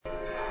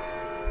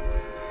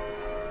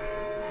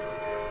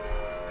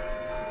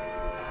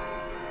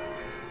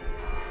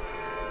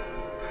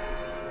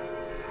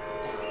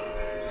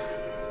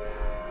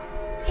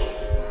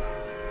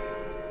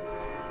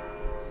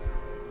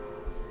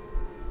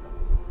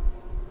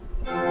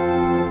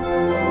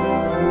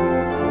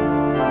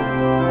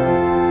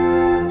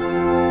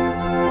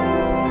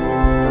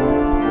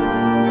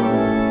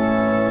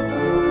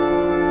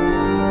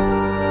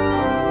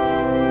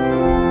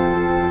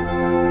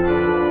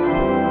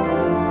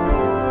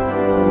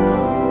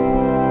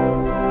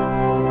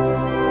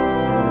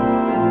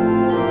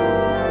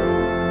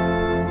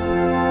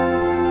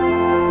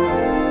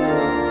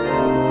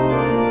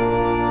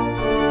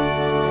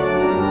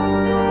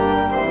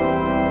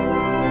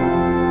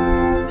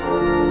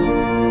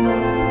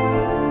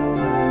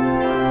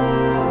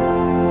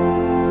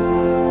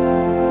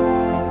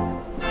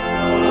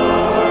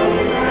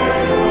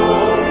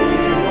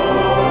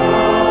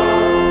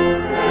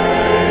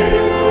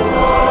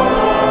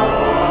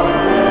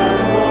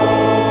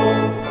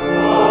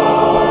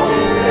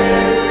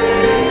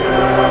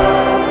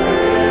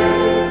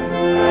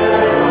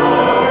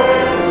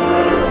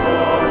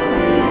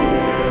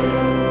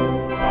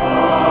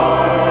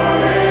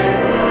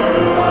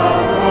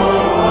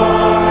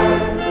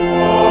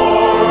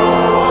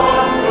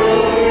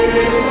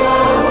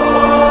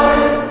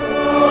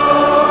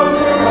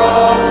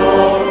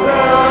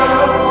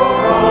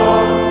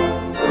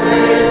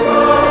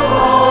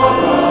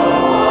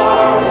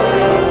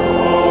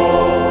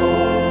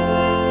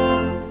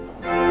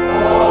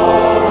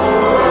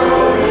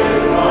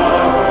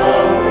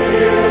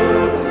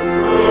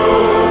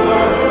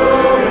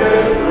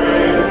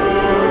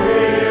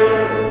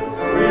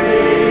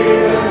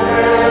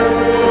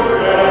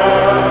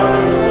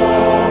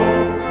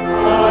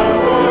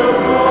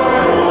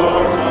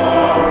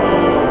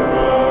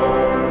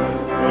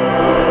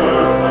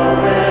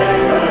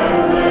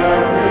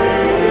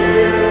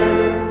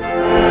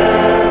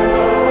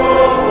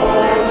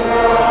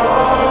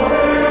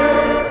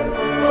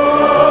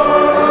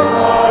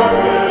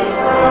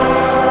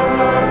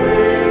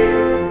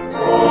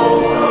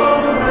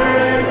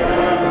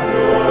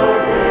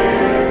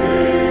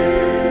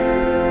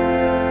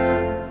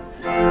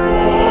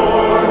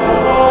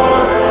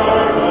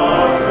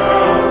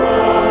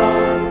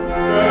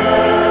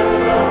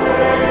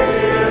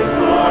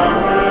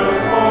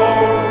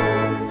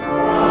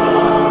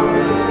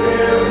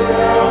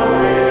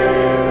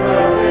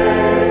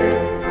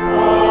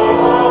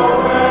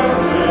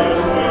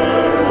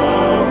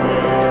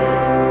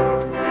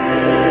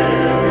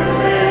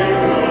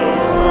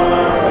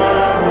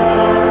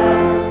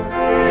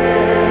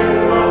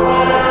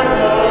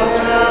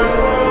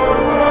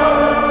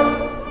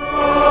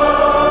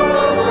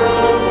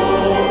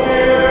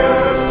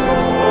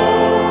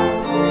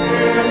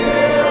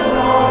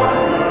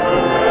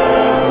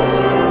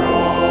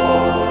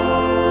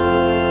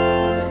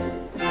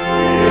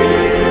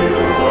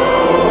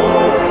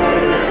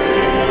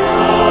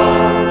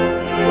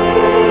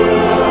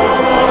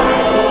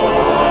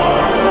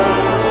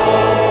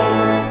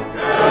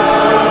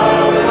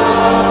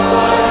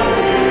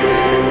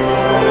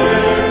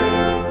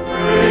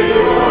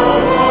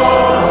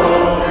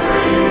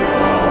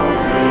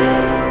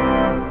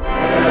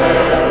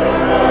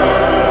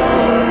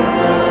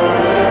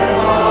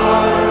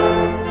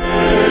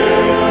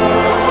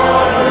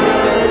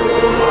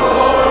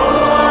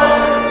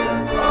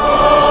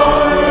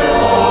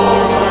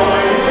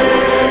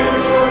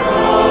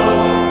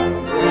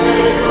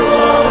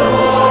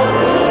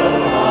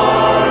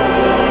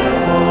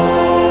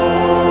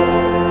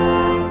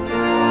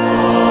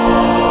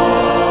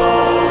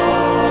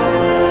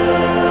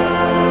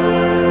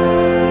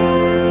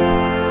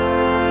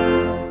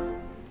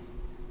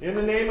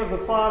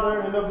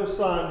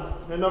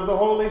and of the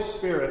Holy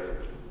Spirit,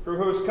 through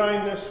whose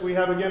kindness we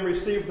have again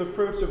received the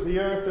fruits of the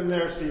earth in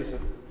their season.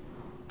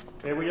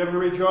 May we ever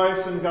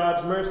rejoice in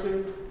God's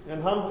mercy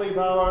and humbly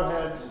bow our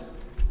heads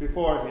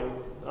before him.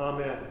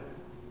 Amen.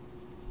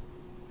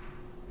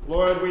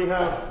 Lord, we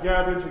have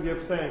gathered to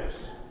give thanks.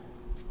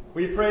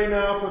 We pray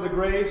now for the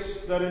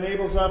grace that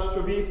enables us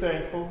to be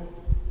thankful,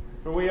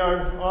 for we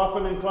are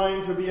often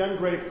inclined to be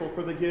ungrateful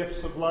for the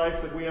gifts of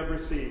life that we have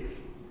received.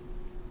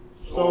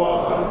 So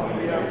often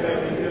we have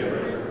been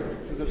indifferent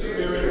to the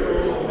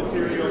spiritual and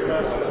material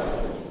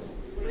blessings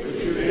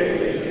which you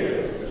daily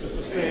give to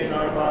sustain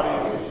our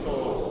bodies and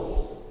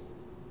souls.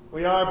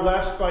 We are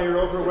blessed by your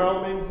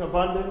overwhelming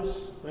abundance,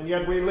 and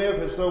yet we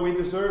live as though we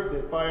deserved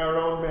it by our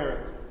own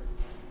merit.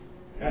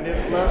 And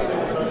if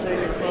blessings are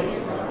taken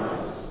from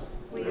us,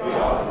 we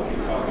often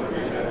become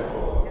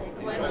resentful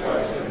and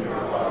question your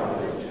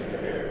providence and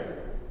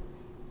care.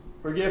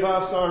 Forgive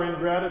us our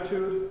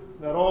ingratitude,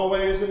 that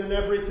always and in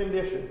every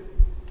condition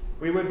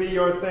we would be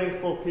your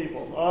thankful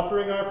people,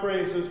 offering our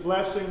praises,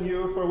 blessing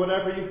you for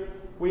whatever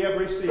we have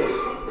received.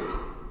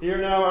 Hear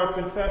now our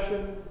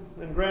confession,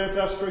 and grant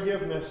us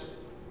forgiveness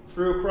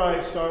through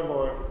Christ our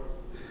Lord.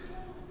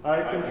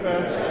 I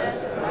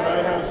confess that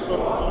I have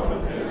so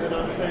often been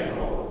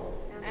unthankful,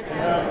 and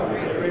have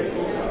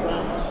ungrateful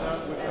done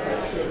that which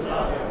I should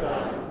not have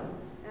done,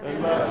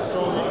 and left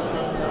so much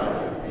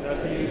undone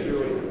that needs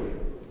doing.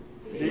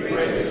 Be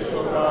gracious,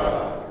 O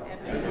God,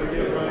 and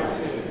forgive my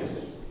sins.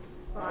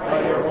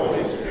 By your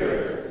Holy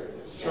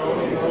Spirit, show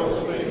me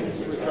those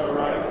things which are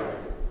right,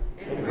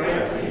 and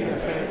grant me a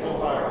thankful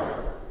heart,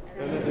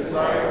 and the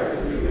desire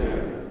to do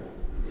them.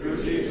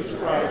 Through Jesus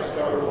Christ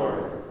our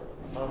Lord.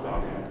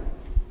 Amen.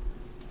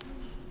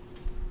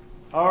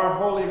 Our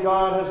holy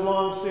God has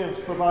long since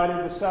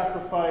provided the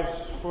sacrifice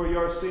for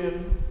your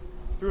sin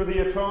through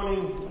the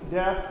atoning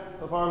death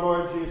of our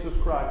Lord Jesus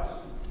Christ.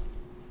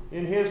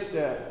 In his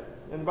stead,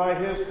 and by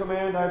his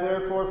command, I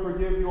therefore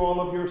forgive you all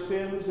of your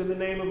sins in the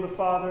name of the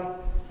Father,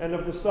 and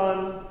of the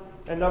Son,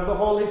 and of the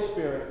Holy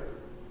Spirit.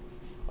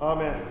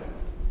 Amen.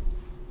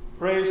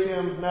 Praise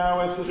him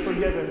now as his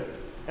forgiven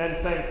and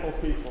thankful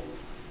people.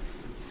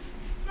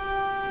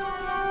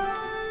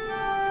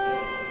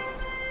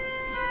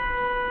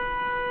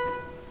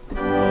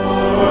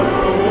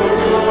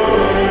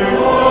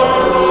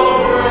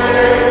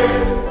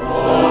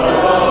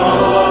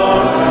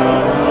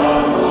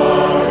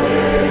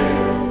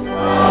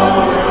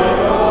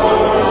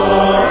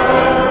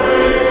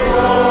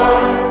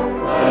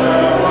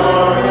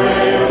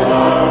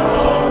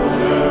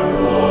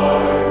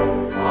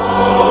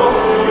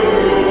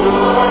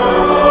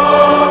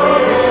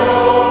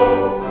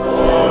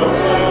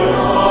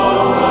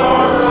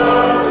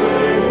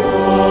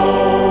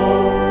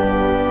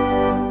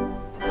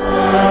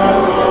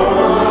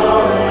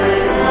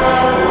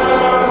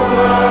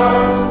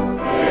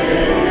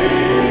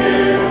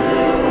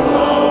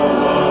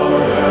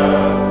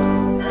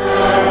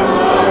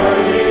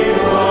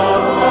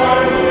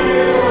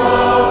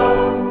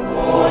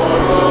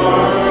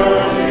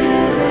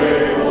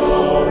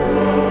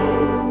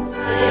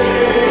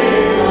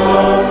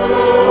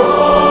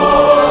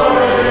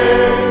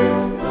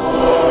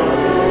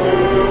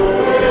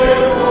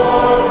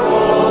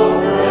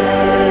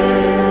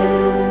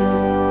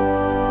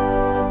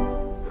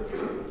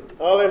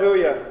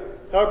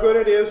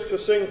 To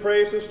sing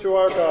praises to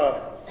our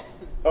God.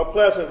 How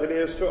pleasant it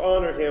is to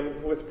honor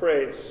him with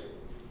praise.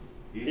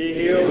 He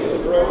heals the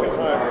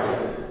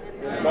brokenhearted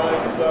and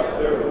binds up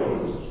their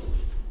wounds.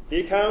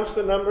 He counts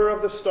the number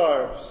of the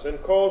stars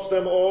and calls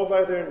them all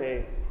by their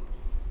name.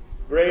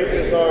 Great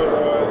is our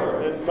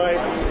Lord and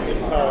mighty in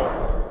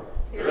power.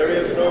 There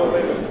is no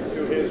limit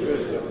to his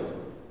wisdom.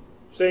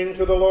 Sing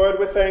to the Lord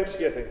with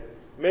thanksgiving.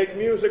 Make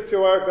music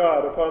to our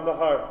God upon the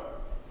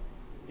harp.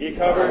 He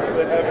covers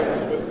the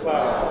heavens with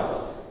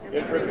clouds.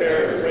 It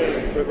prepares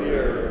rain for the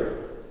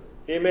earth.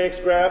 He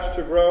makes grass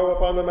to grow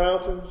upon the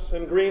mountains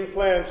and green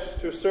plants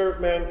to serve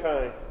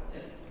mankind.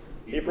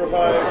 He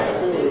provides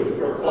food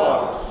for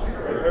flocks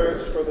and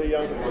herds for the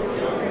young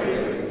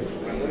ravens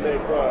when they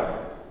cry.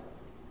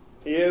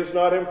 He is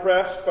not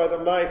impressed by the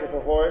might of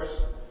a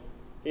horse.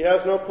 He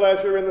has no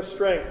pleasure in the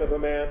strength of a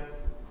man.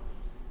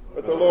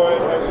 But the Lord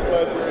has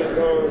pleasure in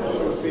those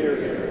who fear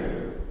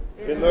him,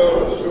 in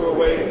those who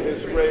await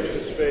his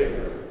gracious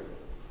favor.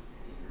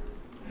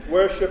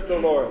 Worship the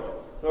Lord,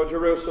 O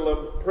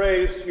Jerusalem.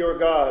 Praise your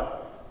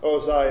God, O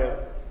Zion.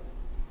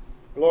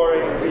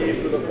 Glory be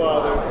to the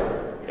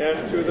Father,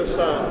 and to the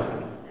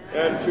Son,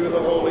 and to the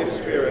Holy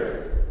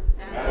Spirit,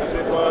 as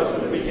it was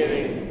in the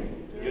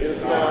beginning,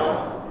 is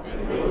now,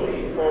 and will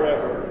be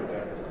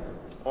forever.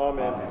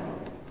 Amen.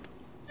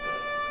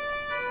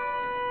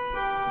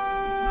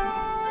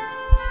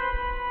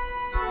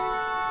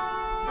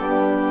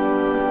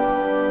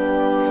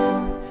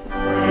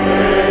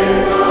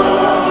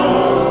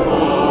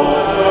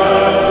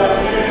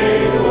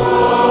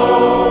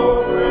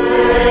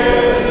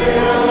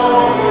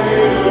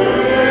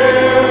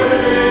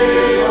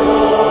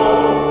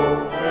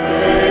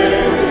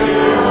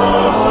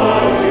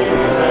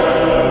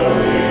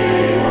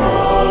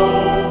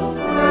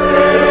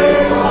 Praise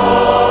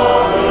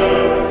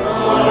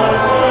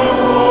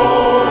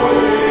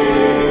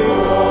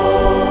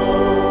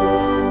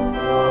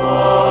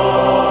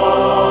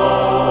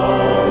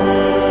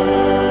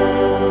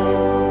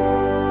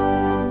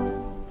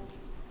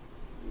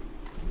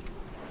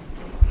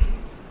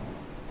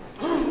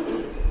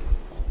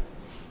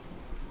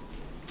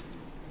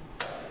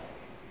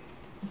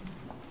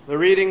The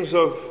readings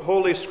of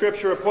Holy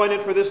Scripture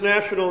appointed for this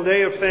National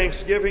Day of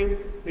Thanksgiving,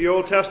 the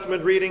Old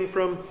Testament reading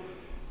from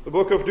the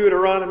book of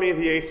Deuteronomy,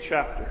 the 8th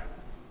chapter.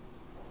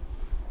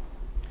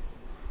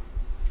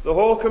 The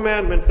whole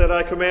commandment that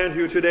I command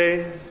you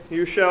today,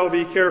 you shall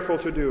be careful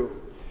to do,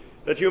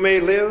 that you may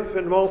live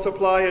and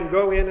multiply and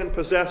go in and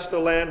possess the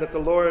land that the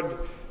Lord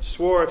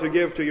swore to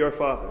give to your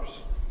fathers.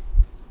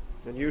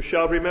 And you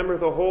shall remember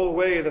the whole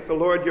way that the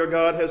Lord your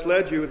God has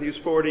led you these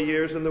 40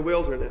 years in the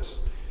wilderness,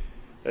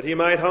 that he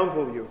might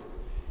humble you,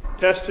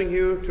 testing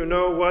you to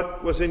know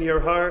what was in your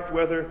heart,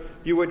 whether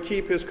you would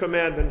keep his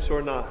commandments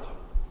or not.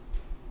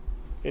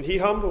 And he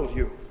humbled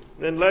you,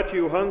 and let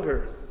you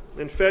hunger,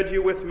 and fed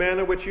you with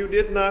manna which you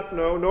did not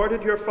know, nor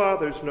did your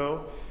fathers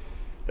know,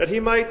 that he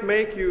might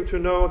make you to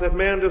know that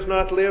man does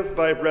not live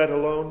by bread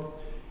alone,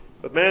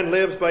 but man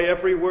lives by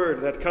every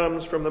word that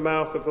comes from the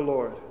mouth of the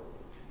Lord.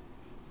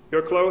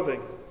 Your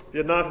clothing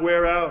did not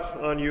wear out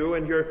on you,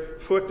 and your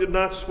foot did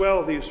not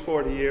swell these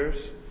 40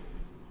 years.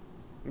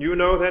 You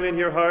know then in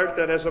your heart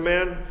that as a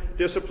man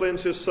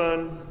disciplines his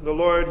son, the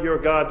Lord your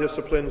God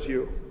disciplines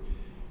you.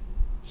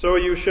 So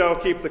you shall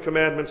keep the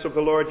commandments of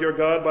the Lord your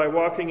God by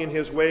walking in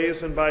his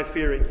ways and by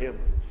fearing him.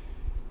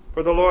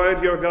 For the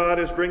Lord your God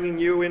is bringing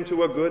you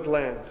into a good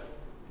land,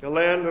 a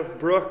land of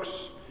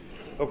brooks,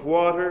 of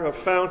water, of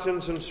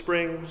fountains and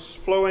springs,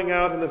 flowing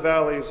out in the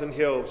valleys and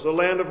hills, a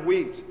land of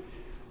wheat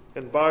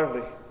and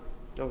barley,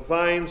 of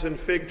vines and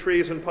fig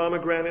trees and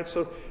pomegranates,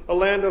 a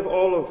land of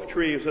olive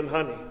trees and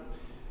honey,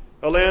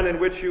 a land in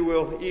which you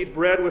will eat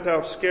bread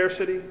without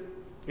scarcity,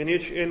 in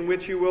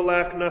which you will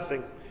lack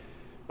nothing,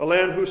 a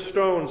land whose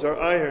stones are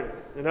iron,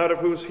 and out of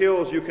whose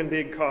hills you can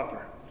dig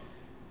copper.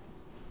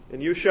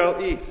 And you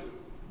shall eat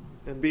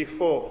and be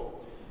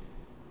full,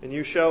 and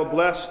you shall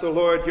bless the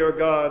Lord your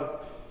God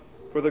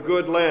for the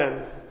good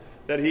land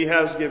that he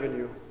has given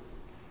you.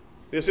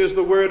 This is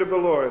the word of the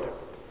Lord.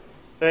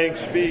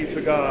 Thanks be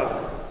to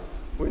God.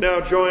 We now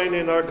join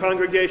in our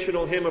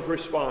congregational hymn of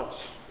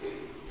response.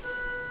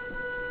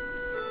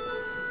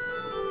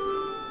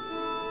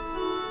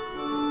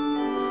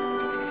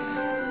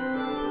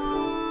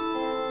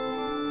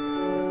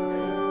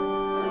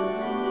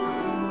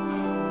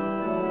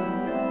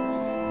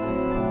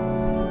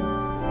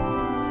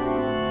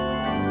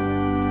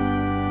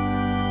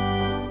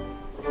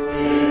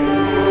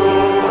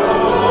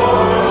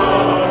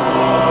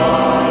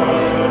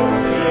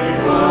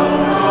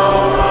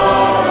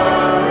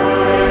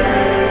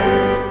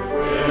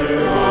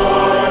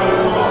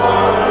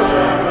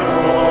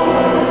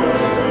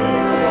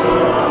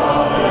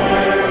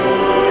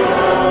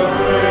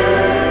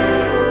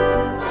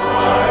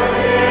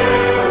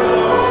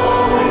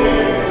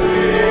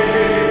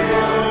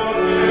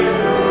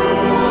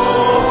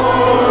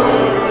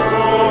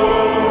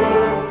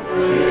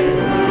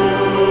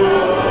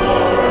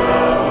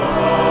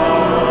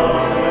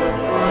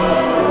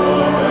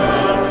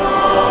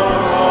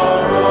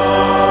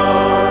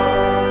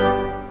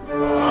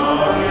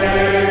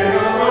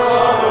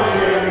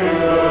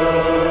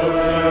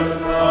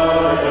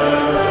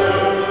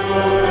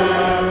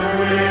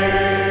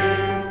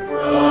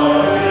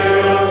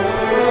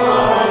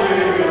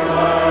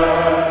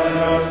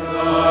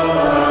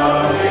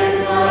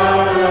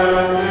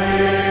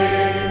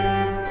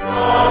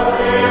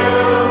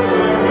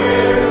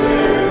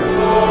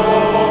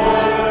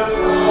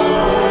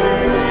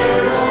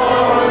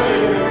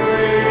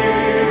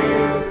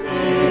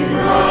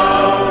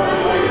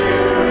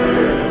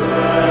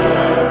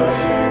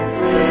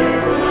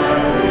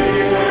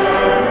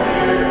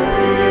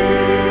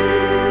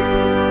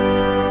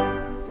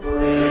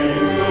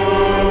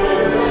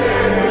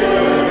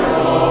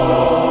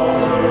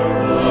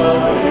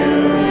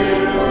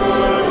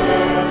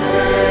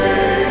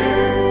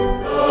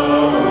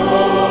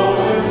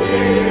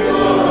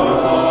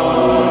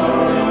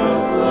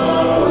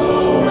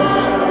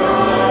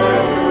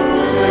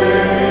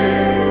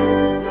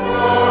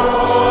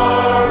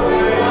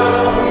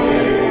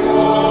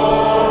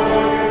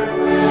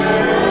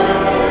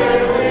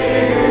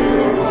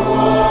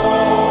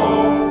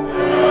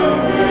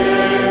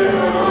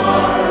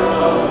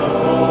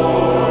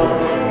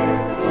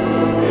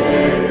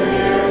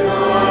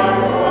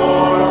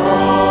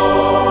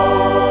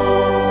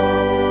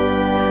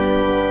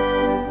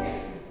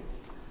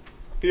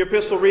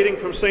 Epistle reading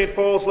from St.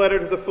 Paul's letter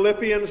to the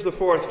Philippians, the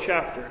 4th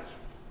chapter.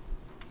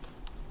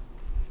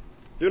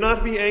 Do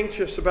not be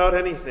anxious about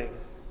anything,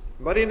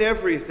 but in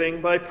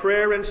everything, by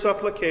prayer and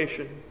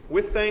supplication,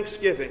 with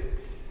thanksgiving,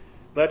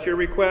 let your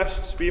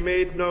requests be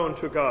made known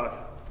to God.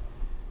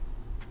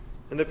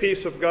 And the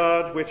peace of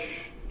God,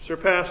 which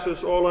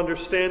surpasses all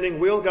understanding,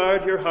 will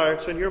guard your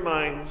hearts and your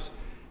minds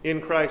in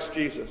Christ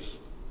Jesus.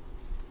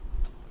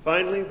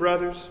 Finally,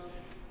 brothers,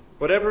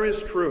 whatever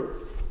is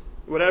true,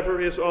 whatever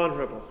is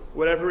honorable,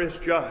 whatever is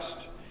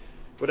just,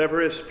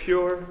 whatever is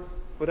pure,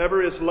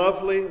 whatever is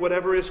lovely,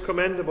 whatever is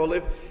commendable,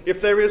 if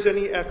there is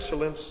any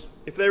excellence,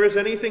 if there is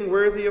anything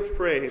worthy of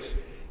praise,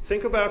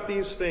 think about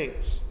these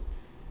things.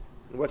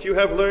 And what you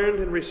have learned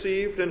and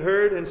received and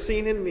heard and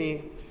seen in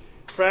me,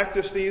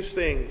 practice these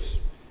things,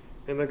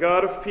 and the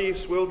God of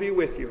peace will be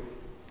with you.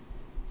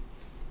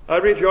 I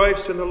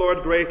rejoiced in the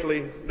Lord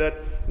greatly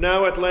that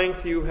now at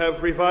length you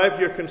have revived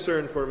your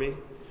concern for me.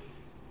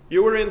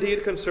 You were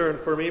indeed concerned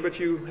for me, but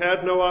you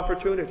had no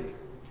opportunity.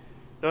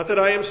 Not that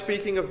I am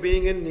speaking of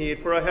being in need,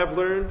 for I have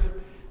learned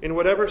in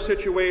whatever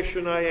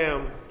situation I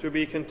am to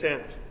be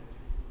content.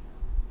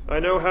 I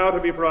know how to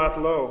be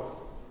brought low,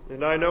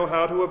 and I know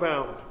how to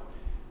abound.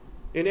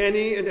 In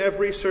any and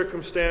every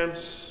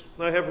circumstance,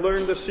 I have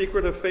learned the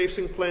secret of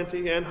facing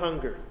plenty and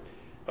hunger,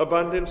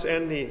 abundance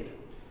and need.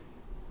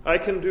 I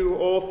can do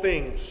all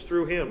things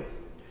through him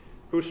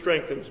who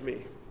strengthens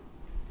me.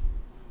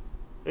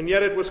 And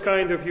yet it was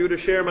kind of you to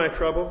share my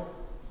trouble.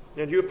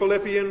 And you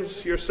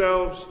Philippians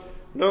yourselves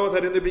know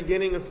that in the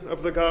beginning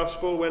of the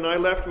gospel, when I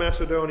left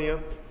Macedonia,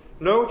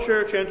 no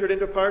church entered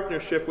into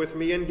partnership with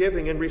me in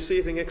giving and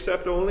receiving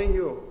except only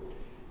you.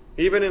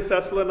 Even in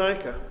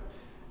Thessalonica,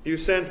 you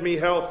sent me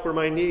help for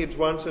my needs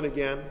once and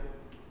again.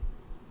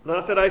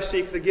 Not that I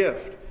seek the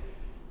gift,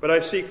 but I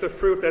seek the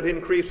fruit that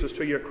increases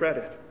to your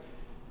credit.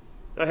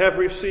 I have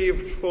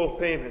received full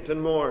payment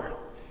and more.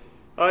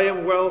 I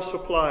am well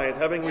supplied,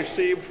 having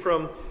received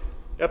from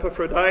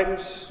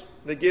Epaphroditus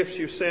the gifts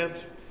you sent,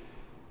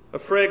 a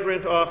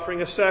fragrant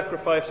offering, a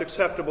sacrifice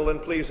acceptable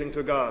and pleasing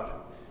to God.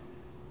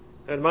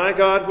 And my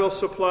God will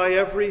supply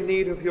every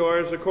need of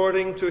yours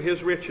according to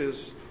his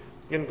riches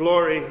in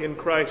glory in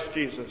Christ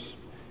Jesus.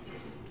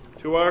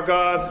 To our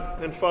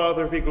God and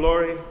Father be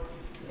glory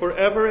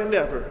forever and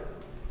ever.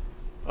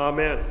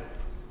 Amen.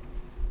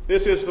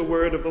 This is the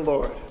word of the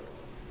Lord.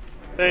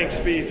 Thanks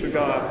be to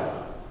God.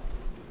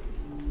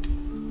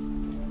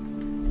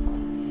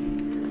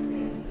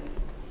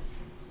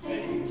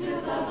 Sing to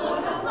the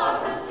Lord of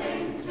harvest,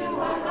 sing to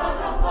our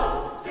God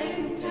above.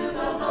 Sing to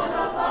the Lord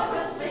of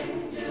harvest,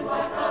 sing to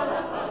our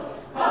God above.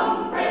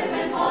 Come, praise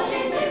him, all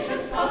ye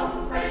nations,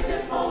 come, praise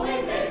his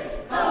holy name.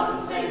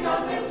 Come, sing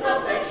of his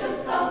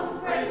salvations, come,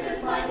 praise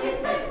his mighty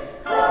faith.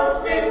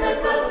 Come, sing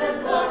with us his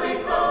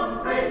glory,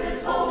 come, praise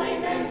his holy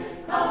name.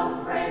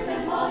 Come, praise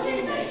him, all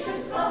ye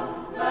nations,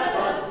 come, let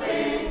us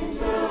sing to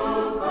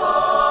God.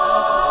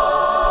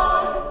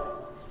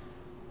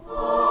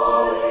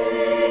 All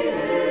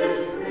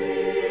his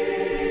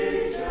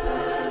creatures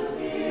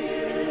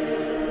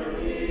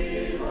here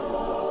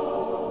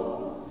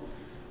below,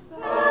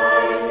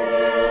 thank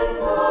him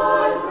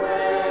for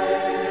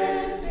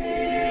grace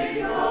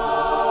he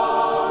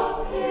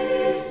doth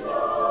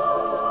bestow.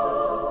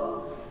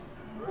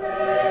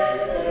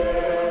 Praise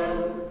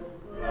him,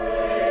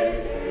 praise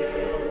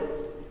him,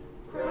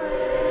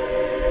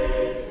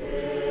 praise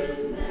his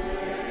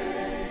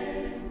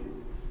name.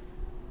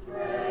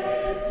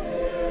 Praise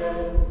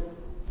him,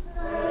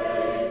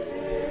 praise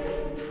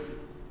him,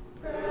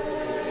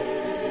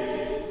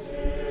 praise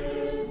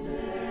his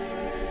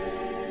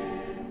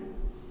name.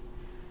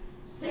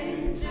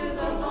 Sing to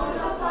the Lord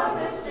of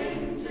harvest,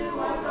 sing to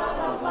our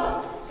God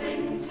above.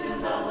 Sing to the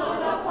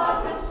Lord of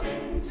harvest,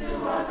 sing to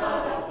our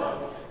God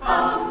above.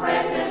 Come,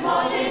 praise him,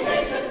 all ye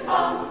nations,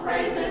 come,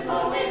 praise his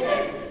holy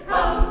name.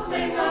 Come,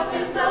 sing of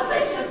his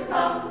salvations,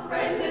 come,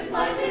 praise his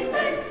mighty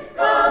faith.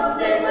 Come,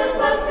 sing with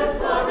us his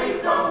glory,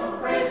 come,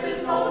 praise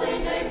his holy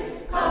name.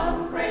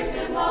 Come, praise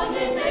him, all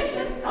ye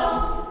nations,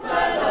 come,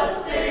 let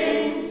us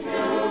sing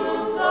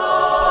to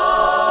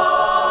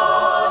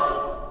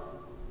God.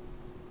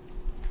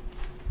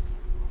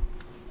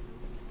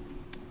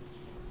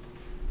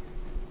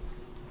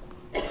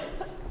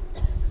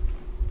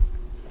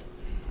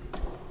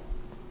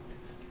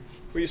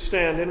 We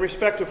stand in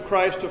respect of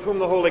Christ, of whom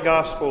the Holy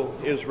Gospel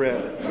is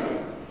read.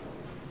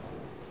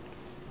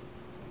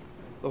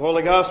 The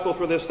Holy Gospel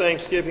for this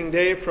Thanksgiving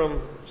Day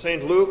from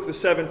St. Luke, the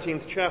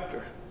 17th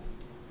chapter.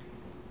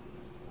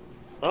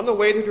 On the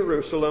way to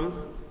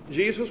Jerusalem,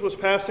 Jesus was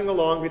passing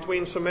along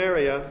between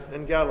Samaria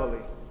and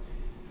Galilee.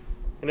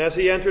 And as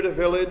he entered a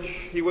village,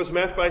 he was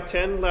met by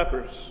 10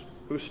 lepers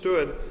who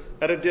stood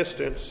at a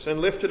distance and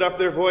lifted up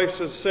their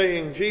voices,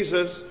 saying,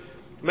 Jesus,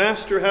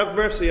 Master, have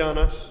mercy on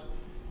us.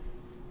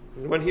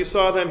 And when he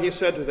saw them, he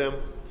said to them,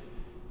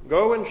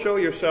 Go and show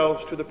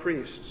yourselves to the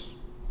priests.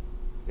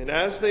 And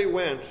as they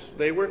went,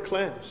 they were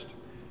cleansed.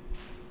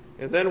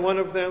 And then one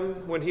of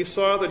them, when he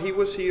saw that he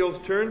was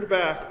healed, turned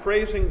back,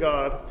 praising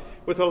God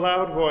with a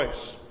loud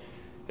voice.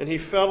 And he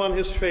fell on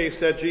his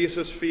face at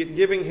Jesus' feet,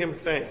 giving him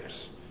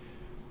thanks.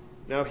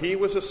 Now he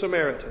was a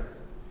Samaritan.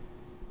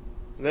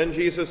 And then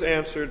Jesus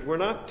answered, Were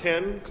not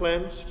 10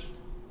 cleansed?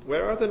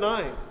 Where are the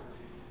 9?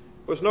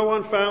 Was no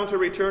one found to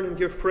return and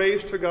give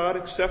praise to God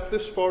except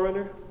this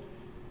foreigner?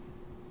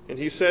 And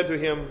he said to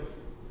him,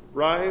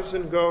 Rise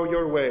and go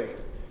your way.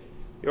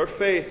 Your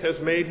faith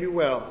has made you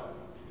well.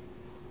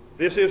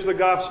 This is the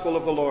gospel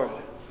of the Lord.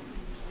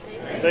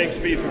 Thanks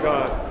be to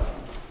God.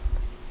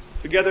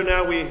 Together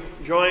now we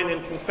join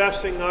in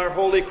confessing our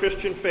holy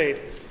Christian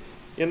faith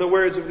in the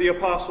words of the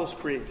Apostles'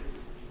 Creed.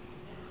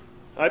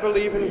 I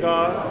believe in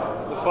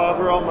God, the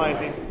Father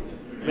Almighty,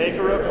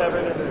 maker of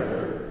heaven and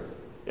earth,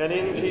 and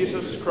in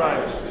Jesus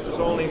Christ, his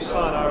only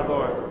Son, our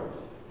Lord,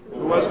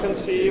 who was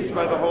conceived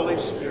by the Holy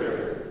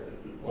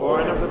Spirit,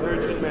 born of the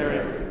Virgin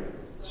Mary,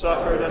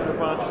 suffered under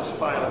Pontius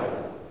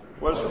Pilate,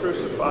 was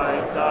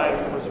crucified,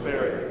 died, and was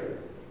buried.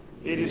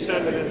 He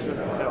descended into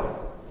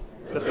hell.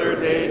 The third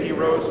day he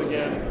rose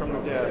again from the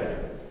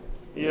dead.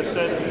 He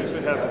ascended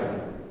into heaven,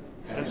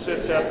 and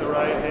sits at the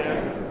right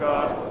hand of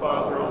God the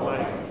Father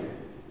Almighty.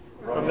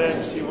 From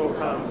thence he will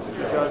come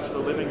to judge the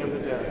living and the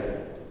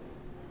dead.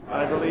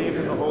 I believe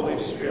in the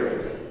Holy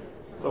Spirit,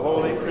 the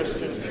holy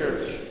Christian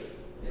Church,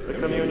 the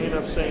communion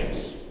of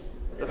saints,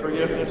 the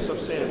forgiveness of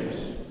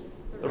sins,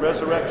 the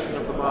resurrection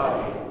of the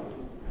body,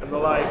 and the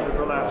life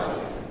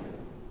everlasting.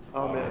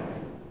 Amen.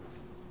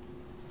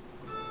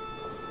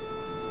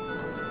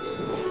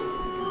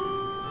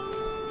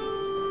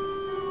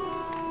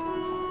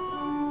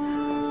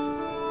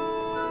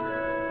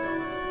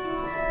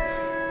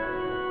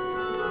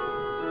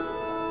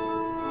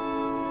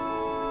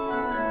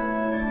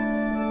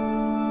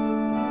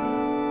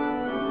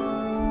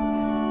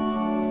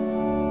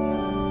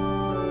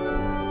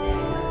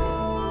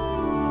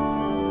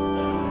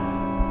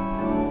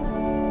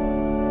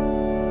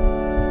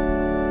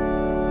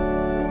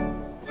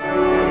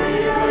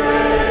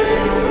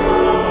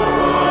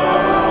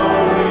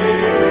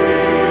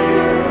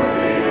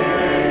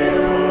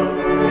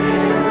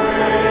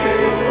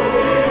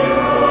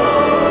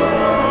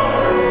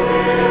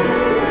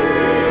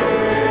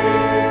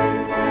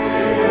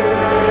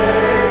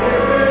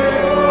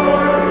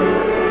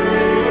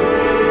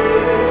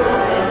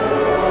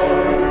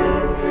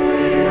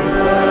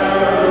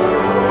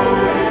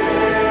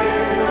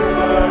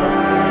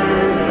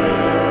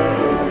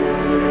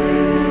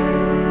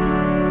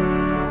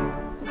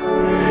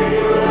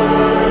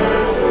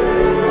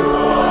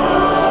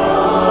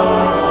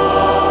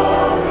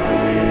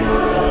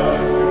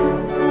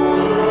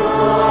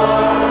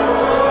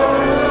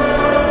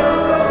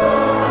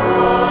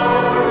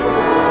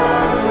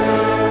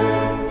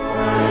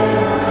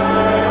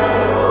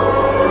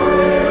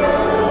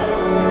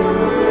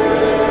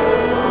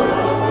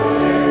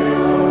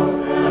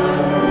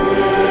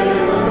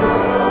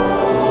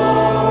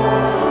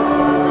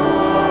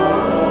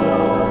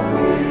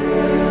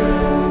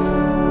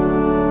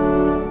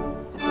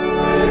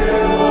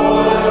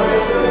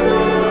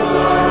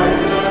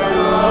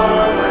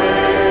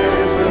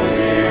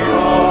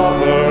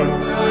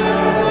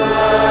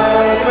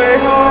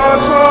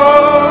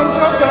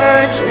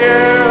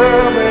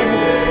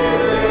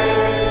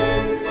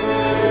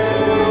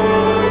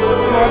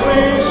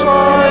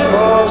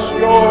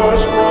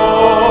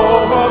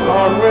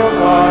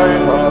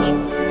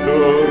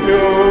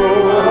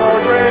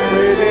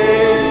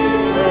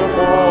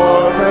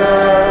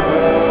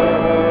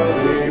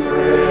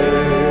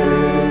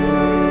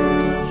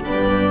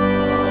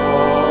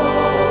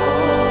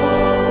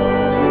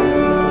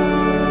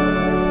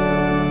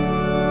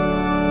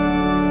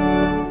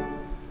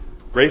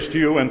 Grace to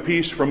you and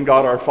peace from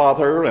God our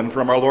Father and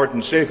from our Lord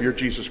and Savior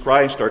Jesus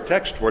Christ. Our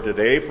text for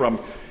today from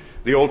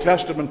the Old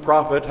Testament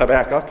prophet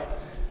Habakkuk,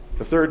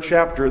 the 3rd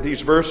chapter, these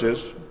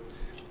verses.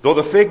 Though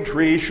the fig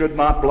tree should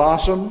not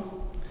blossom,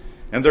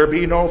 and there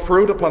be no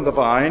fruit upon the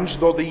vines,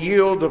 though the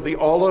yield of the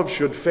olive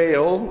should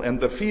fail, and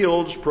the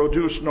fields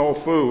produce no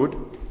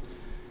food,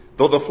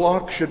 though the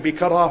flock should be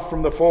cut off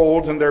from the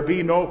fold, and there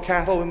be no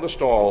cattle in the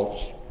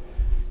stalls,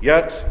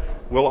 yet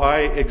will I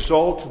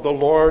exalt the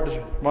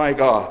Lord my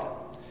God.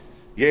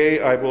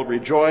 Yea, I will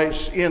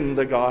rejoice in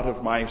the God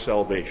of my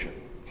salvation.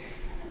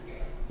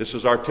 This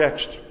is our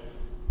text,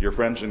 dear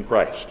friends in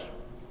Christ.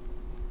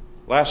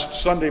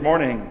 Last Sunday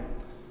morning,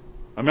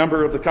 a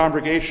member of the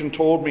congregation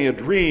told me a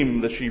dream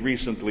that she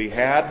recently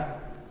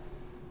had,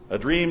 a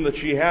dream that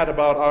she had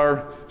about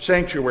our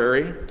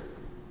sanctuary.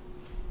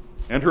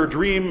 And her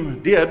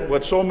dream did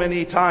what so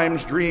many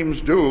times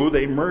dreams do.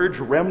 They merge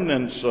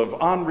remnants of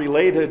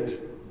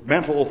unrelated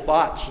mental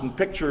thoughts and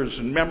pictures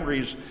and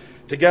memories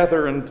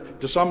together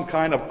into some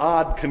kind of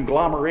odd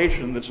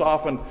conglomeration that's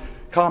often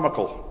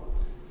comical.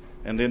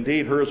 And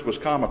indeed, hers was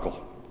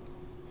comical.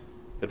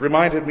 It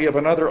reminded me of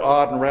another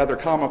odd and rather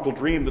comical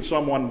dream that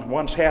someone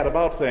once had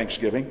about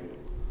Thanksgiving.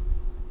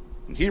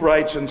 And he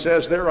writes and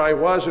says, there I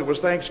was, it was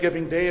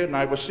Thanksgiving Day, and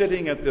I was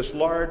sitting at this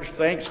large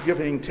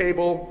Thanksgiving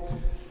table,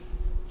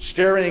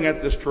 staring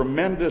at this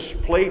tremendous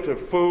plate of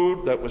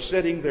food that was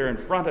sitting there in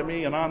front of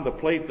me, and on the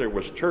plate there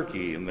was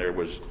turkey, and there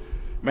was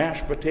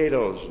mashed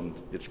potatoes, and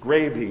its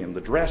gravy, and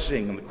the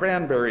dressing, and the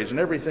cranberries, and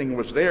everything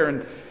was there.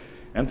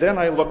 And then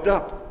I looked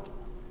up,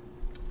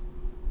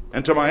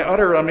 and to my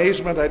utter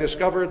amazement, I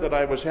discovered that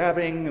I was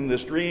having, in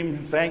this dream,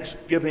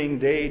 Thanksgiving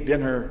Day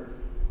dinner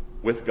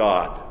with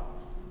God.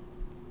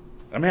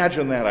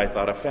 Imagine that, I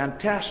thought, a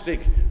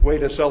fantastic way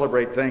to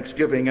celebrate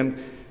Thanksgiving.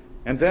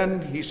 And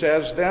then, he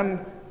says,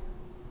 then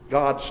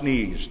God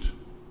sneezed.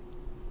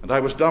 And I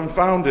was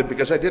dumbfounded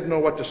because I didn't know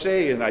what to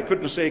say, and I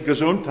couldn't say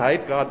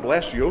Gesundheit, God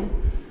bless you,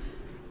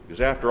 because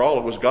after all,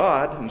 it was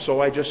God. And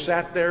so I just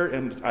sat there,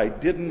 and I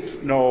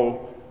didn't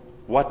know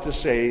what to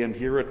say, and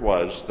here it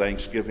was,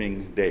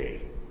 Thanksgiving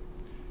Day.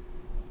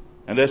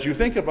 And as you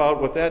think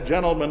about what that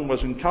gentleman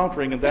was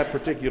encountering in that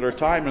particular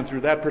time and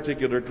through that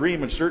particular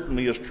dream, it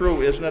certainly is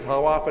true, isn't it,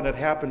 how often it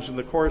happens in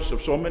the course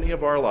of so many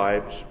of our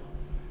lives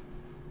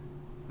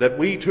that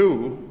we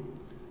too,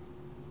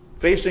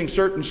 facing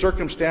certain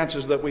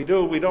circumstances that we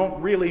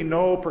don't really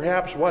know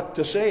perhaps what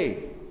to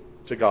say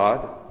to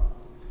God.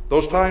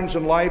 Those times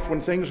in life when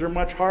things are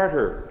much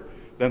harder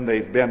than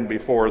they've been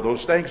before.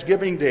 Those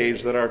Thanksgiving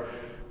days that are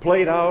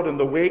played out in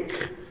the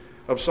wake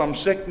of some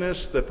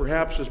sickness that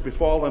perhaps has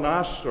befallen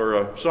us,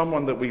 or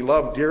someone that we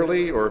love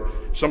dearly, or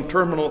some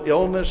terminal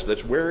illness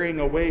that's wearing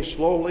away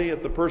slowly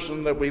at the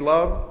person that we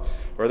love,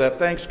 or that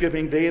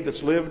Thanksgiving day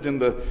that's lived in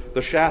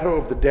the shadow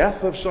of the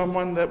death of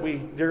someone that we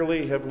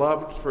dearly have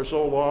loved for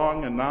so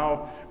long and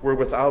now we're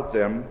without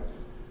them.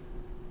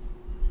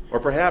 Or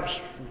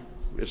perhaps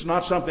it's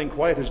not something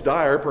quite as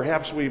dire.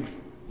 Perhaps we've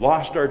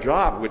lost our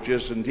job, which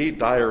is indeed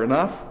dire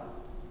enough.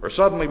 Or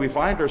suddenly we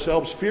find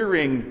ourselves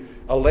fearing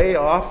a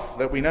layoff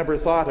that we never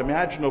thought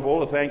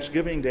imaginable a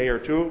Thanksgiving day or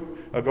two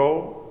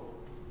ago.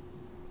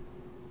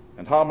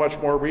 And how much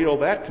more real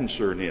that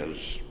concern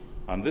is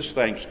on this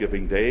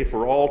Thanksgiving day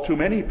for all too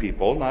many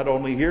people, not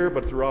only here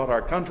but throughout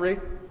our country.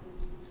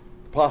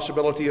 The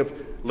possibility of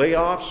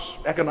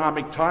layoffs,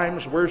 economic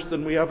times worse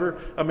than we ever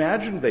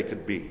imagined they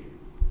could be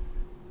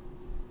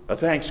a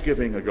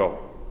Thanksgiving ago.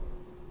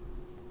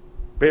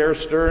 Bear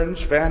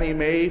Stearns, Fannie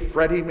Mae,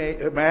 Freddie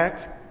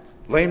Mac,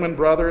 Lehman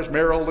Brothers,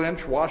 Merrill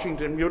Lynch,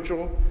 Washington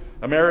Mutual,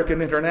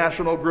 American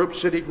International Group,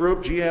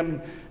 Citigroup,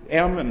 GM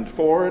and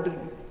Ford,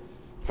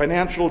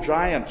 financial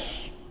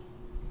giants,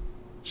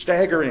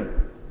 staggering,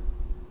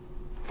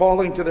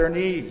 falling to their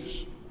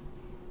knees,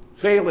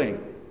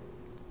 failing,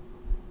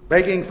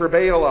 begging for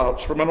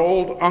bailouts from an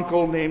old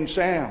uncle named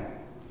Sam,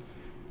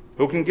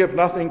 who can give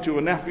nothing to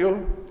a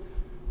nephew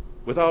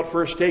without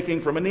first taking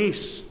from a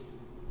niece,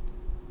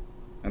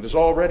 and is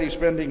already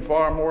spending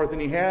far more than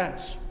he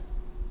has.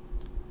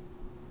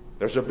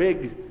 There's a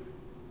big,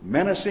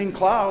 menacing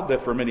cloud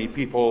that for many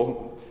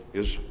people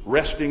is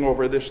resting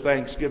over this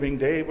Thanksgiving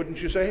day,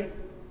 wouldn't you say?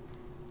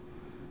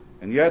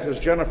 And yet, as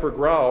Jennifer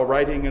Grau,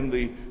 writing in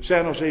the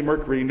San Jose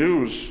Mercury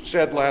News,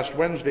 said last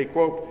Wednesday,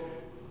 quote,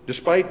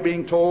 despite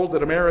being told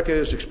that America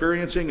is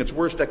experiencing its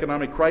worst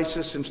economic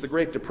crisis since the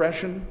Great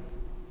Depression,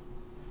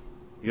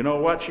 you know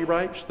what, she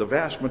writes, the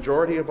vast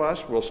majority of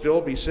us will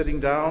still be sitting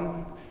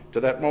down to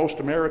that most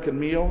American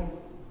meal,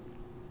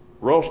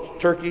 roast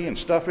turkey and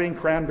stuffing,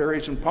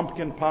 cranberries and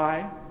pumpkin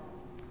pie.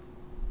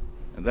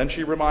 And then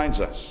she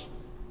reminds us,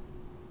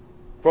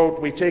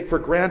 quote, we take for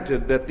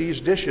granted that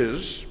these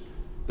dishes,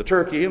 the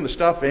turkey and the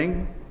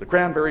stuffing, the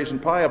cranberries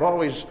and pie, have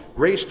always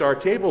graced our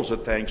tables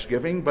at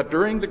Thanksgiving, but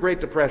during the Great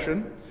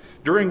Depression,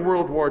 during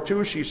World War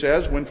II, she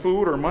says, when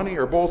food or money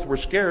or both were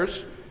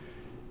scarce,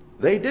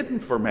 they didn't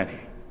for many.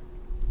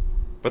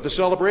 But the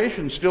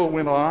celebration still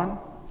went on,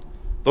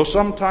 though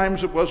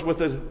sometimes it was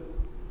with a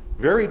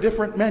very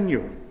different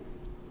menu.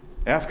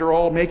 After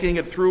all, making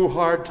it through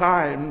hard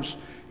times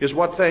is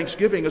what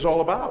Thanksgiving is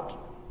all about.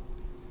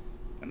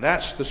 And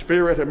that's the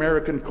spirit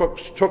American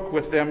cooks took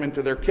with them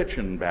into their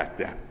kitchen back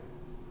then.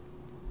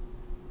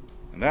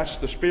 And that's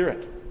the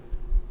spirit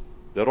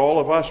that all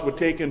of us would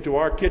take into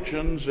our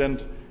kitchens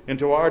and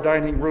into our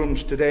dining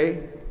rooms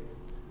today.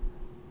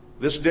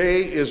 This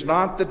day is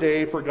not the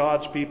day for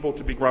God's people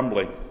to be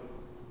grumbling.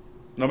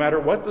 No matter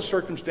what the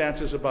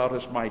circumstances about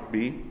us might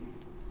be,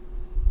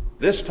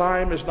 this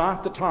time is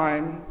not the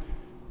time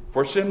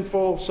for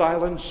sinful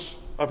silence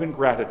of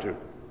ingratitude,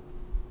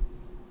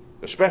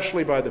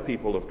 especially by the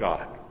people of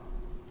God.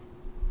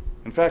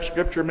 In fact,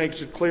 Scripture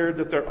makes it clear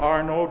that there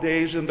are no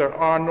days and there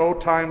are no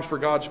times for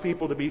God's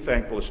people to be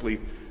thanklessly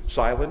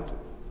silent.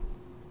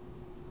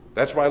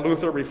 That's why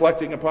Luther,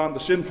 reflecting upon the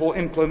sinful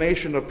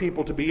inclination of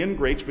people to be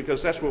ingrates,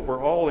 because that's what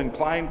we're all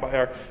inclined by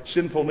our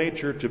sinful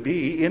nature to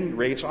be,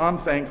 ingrates,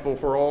 unthankful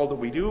for all that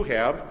we do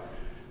have.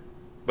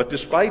 But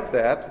despite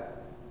that,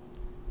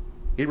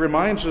 he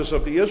reminds us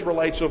of the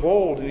Israelites of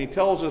old, and he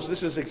tells us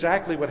this is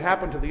exactly what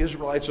happened to the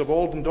Israelites of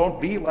old, and don't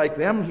be like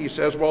them, he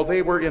says. While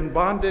they were in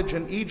bondage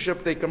in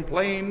Egypt, they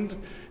complained,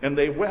 and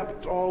they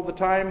wept all the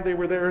time they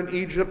were there in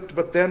Egypt.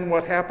 But then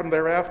what happened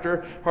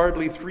thereafter?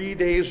 Hardly 3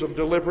 days of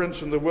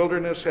deliverance in the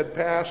wilderness had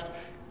passed,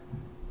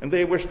 and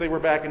they wished they were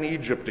back in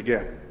Egypt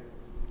again.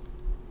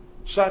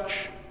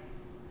 Such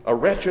a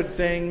wretched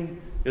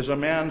thing is a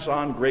man's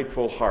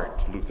ungrateful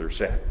heart, Luther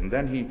said. And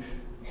then he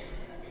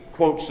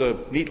quotes a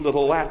neat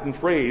little Latin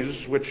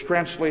phrase, which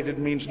translated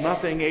means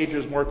nothing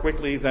ages more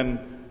quickly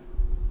than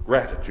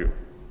gratitude.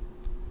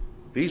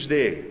 These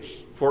days,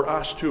 for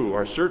us too,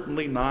 are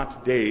certainly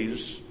not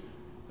days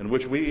in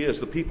which we as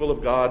the people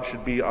of God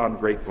should be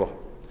ungrateful.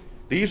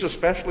 These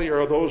especially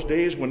are those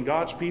days when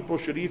God's people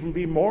should even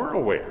be more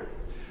aware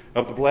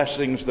of the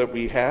blessings that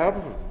we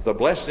have, the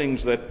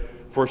blessings that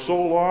for so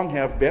long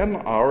have been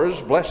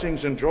ours,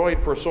 blessings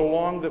enjoyed for so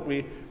long that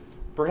we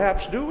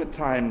perhaps do at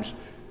times,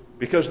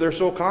 because they're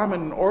so common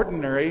and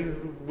ordinary,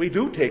 we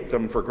do take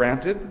them for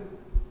granted.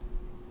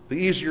 The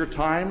easier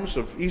times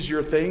of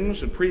easier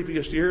things in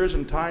previous years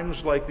and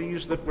times like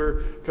these that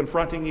we're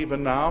confronting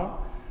even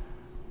now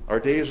are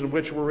days in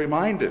which we're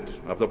reminded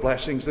of the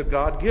blessings that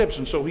God gives,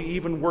 and so he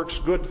even works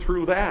good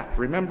through that.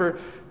 Remember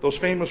those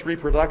famous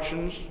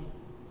reproductions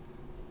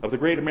of the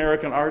great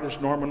American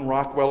artist Norman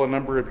Rockwell a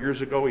number of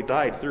years ago. He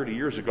died 30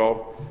 years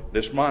ago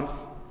this month.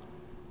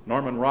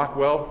 Norman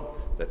Rockwell,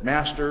 that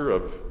master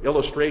of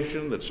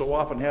illustration that so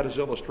often had his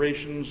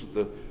illustrations at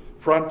the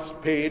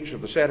front page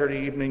of the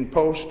Saturday Evening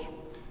Post.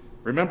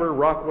 Remember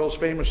Rockwell's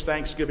famous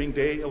Thanksgiving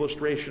Day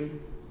illustration?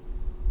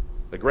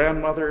 The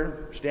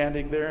grandmother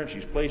standing there, and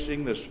she's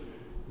placing this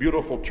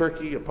beautiful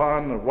turkey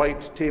upon the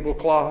white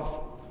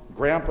tablecloth.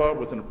 Grandpa,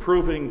 with an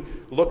approving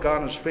look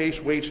on his face,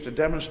 waits to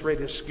demonstrate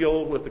his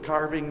skill with the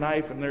carving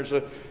knife, and there's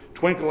a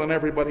twinkle in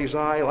everybody's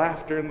eye,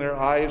 laughter in their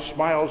eyes,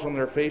 smiles on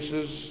their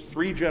faces.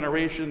 3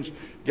 generations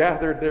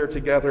gathered there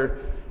together.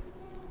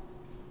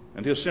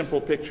 And his simple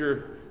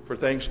picture for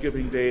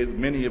Thanksgiving Day, that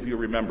many of you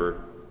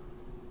remember,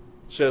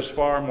 says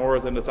far more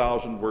than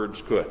 1,000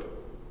 words could,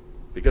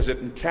 because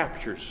it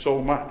captures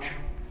so much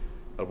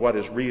of what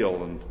is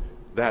real and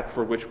that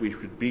for which we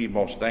should be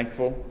most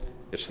thankful.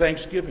 It's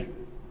Thanksgiving.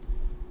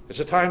 It's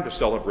a time to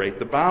celebrate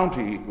the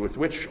bounty with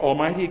which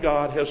Almighty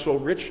God has so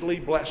richly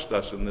blessed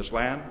us in this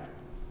land.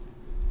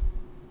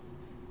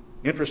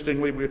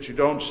 Interestingly, what you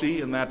don't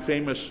see in that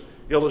famous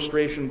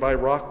illustration by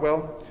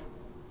Rockwell,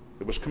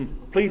 it was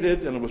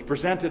completed and it was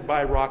presented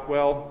by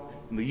Rockwell,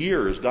 and the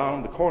year is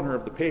down the corner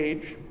of the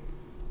page,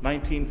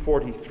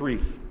 1943.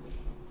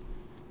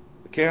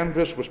 The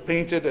canvas was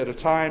painted at a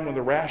time when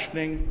the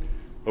rationing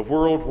of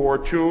World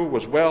War II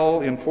was well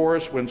in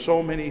force, when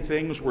so many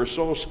things were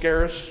so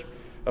scarce,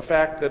 a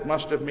fact that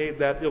must have made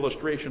that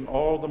illustration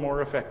all the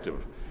more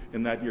effective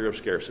in that year of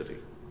scarcity.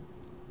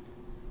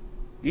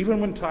 Even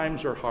when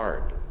times are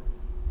hard,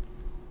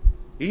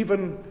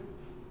 even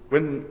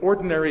when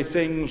ordinary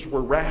things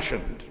were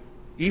rationed,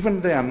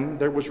 even then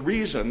there was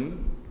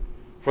reason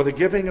for the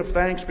giving of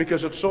thanks,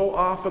 because it's so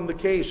often the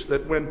case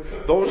that when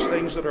those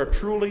things that are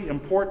truly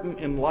important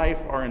in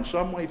life are in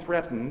some way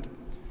threatened,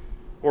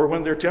 or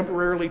when they're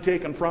temporarily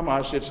taken from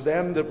us, it's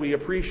then that we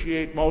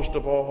appreciate most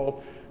of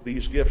all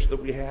these gifts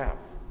that we have.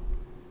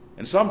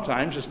 And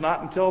sometimes it's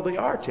not until they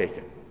are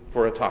taken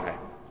for a time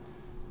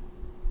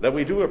that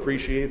we do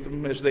appreciate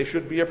them as they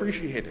should be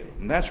appreciated.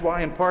 And that's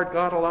why, in part,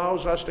 God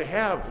allows us to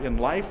have in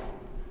life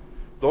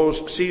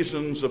those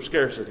seasons of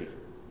scarcity.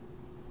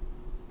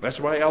 That's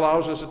why He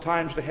allows us at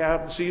times to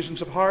have the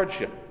seasons of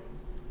hardship.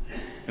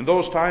 In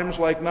those times,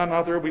 like none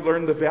other, we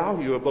learn the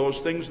value of those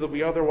things that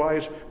we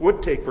otherwise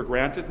would take for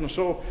granted. And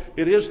so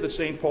it is that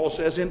St. Paul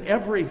says, in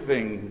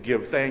everything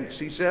give thanks.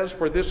 He says,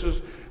 for this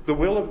is the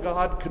will of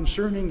God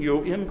concerning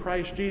you in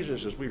Christ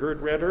Jesus, as we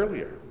heard read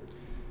earlier.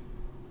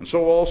 And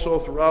so also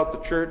throughout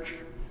the church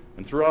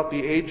and throughout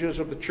the ages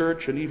of the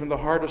church and even the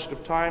hardest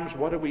of times,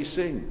 what do we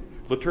sing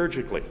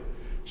liturgically?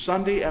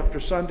 Sunday after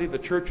Sunday, the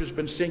church has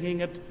been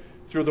singing it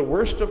through the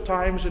worst of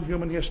times in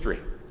human history.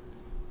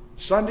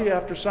 Sunday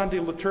after Sunday,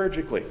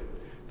 liturgically,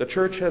 the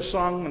church has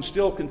sung and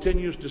still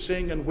continues to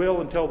sing and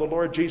will until the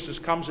Lord Jesus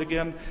comes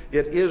again.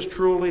 It is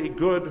truly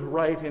good,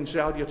 right, and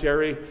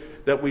salutary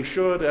that we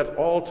should at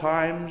all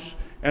times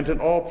and in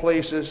all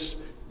places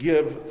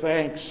give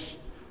thanks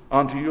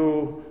unto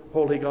you,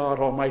 Holy God,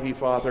 Almighty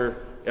Father,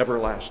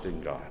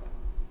 everlasting God.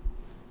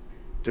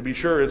 To be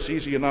sure, it's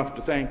easy enough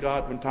to thank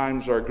God when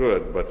times are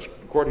good, but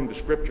according to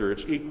Scripture,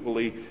 it's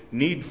equally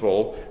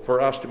needful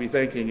for us to be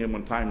thanking Him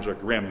when times are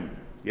grim.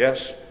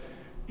 Yes,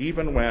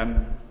 even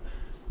when,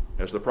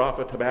 as the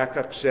prophet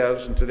Habakkuk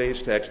says in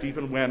today's text,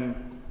 even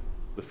when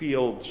the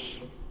fields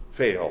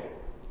fail,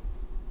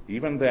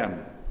 even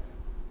then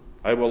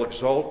I will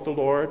exalt the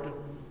Lord,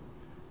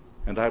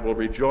 and I will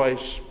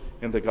rejoice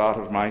in the God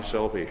of my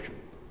salvation.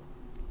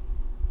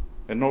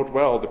 And note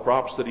well the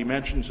crops that he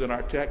mentions in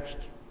our text,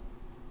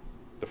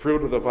 the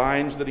fruit of the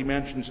vines that he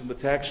mentions in the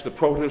text, the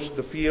produce of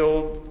the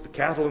field, the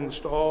cattle in the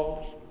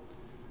stalls.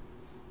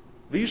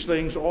 These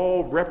things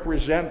all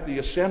represent the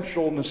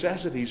essential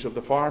necessities of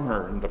the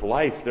farmer and of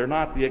life. They're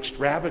not the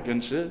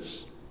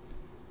extravagances.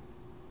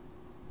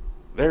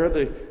 They're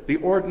the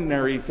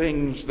ordinary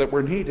things that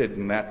were needed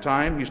in that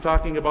time. He's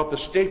talking about the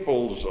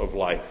staples of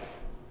life,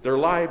 their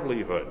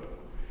livelihood,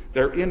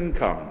 their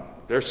income,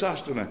 their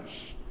sustenance,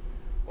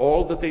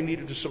 all that they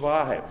needed to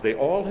survive. They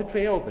all had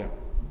failed them.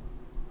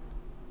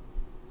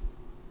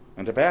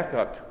 And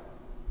Habakkuk,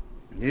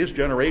 in his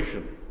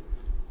generation,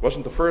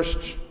 wasn't the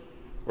first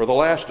or the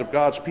last of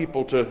God's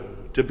people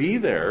to be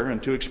there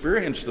and to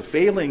experience the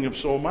failing of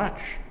so much.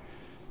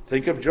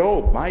 Think of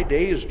Job. My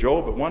days,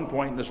 Job at one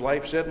point in his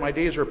life said, my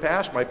days are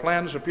past, my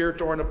plans appear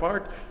torn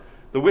apart,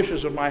 the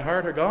wishes of my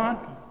heart are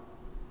gone.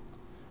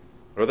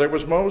 Or there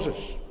was Moses.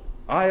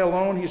 I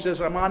alone, he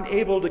says, I'm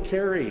unable to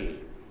carry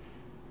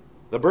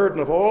the burden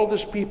of all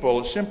this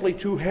people. It's simply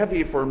too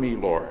heavy for me,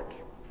 Lord.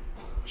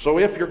 So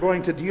if you're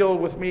going to deal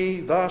with me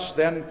thus,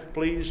 then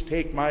please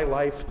take my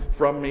life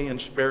from me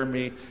and spare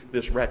me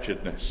this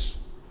wretchedness.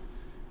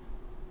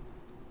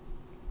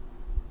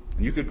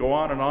 And you could go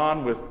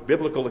on with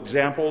biblical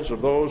examples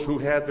of those who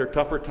had their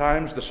tougher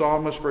times. The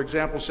psalmist, for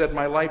example, said,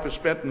 my life is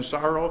spent in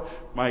sorrow,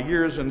 my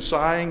years in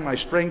sighing, my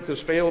strength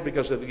has failed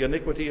because of the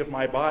iniquity of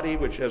my body,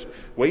 which has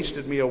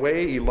wasted me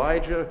away.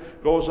 Elijah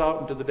goes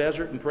out into the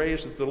desert and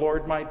prays that the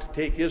Lord might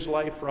take his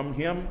life from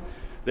him.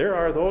 There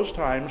are those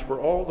times for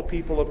all the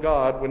people of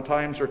God when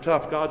times are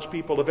tough. God's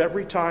people of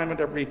every time and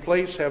every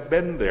place have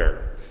been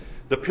there.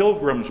 The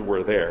pilgrims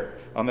were there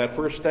on that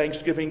first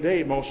Thanksgiving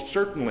Day, most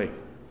certainly.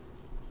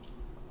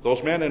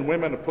 Those men and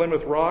women of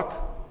Plymouth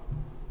Rock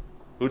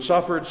who'd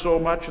suffered so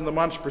much in the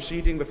months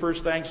preceding the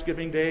first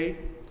Thanksgiving Day,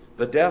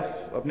 the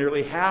death of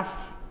nearly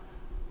half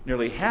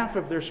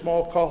of their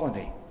small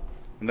colony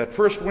in that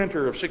first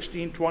winter of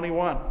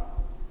 1621.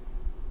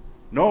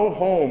 No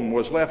home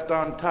was left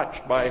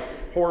untouched by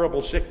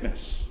horrible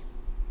sickness.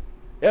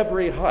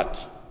 Every hut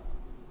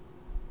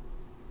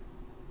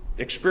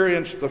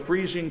experienced the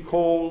freezing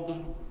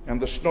cold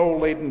and the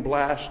snow-laden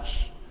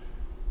blasts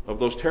of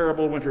those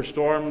terrible winter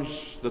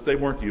storms that they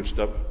weren't used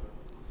to.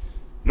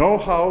 No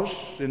house,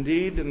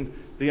 indeed, in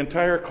the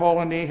entire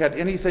colony had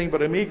anything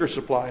but a meager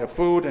supply of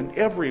food, and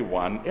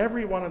everyone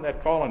in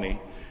that colony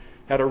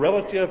had a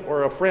relative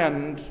or a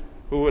friend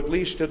who at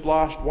least had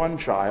lost one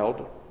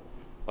child,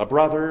 a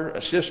brother,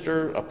 a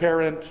sister, a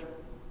parent.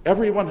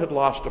 Everyone had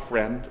lost a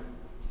friend,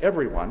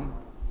 everyone.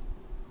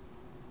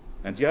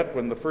 And yet,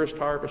 when the first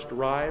harvest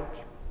arrived,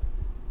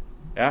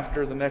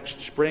 after the next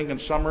spring and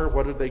summer,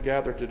 what did they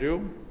gather to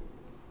do?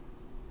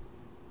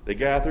 They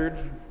gathered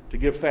to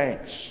give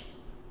thanks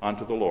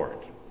unto the Lord.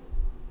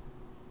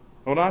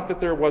 Well, not that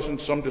there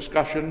wasn't some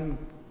discussion,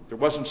 there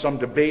wasn't some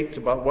debate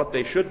about what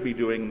they should be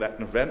doing in that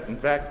event. In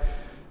fact,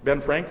 Ben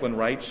Franklin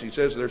writes, he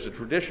says, there's a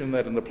tradition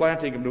that in the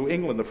planting of New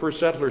England, the first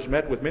settlers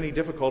met with many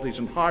difficulties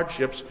and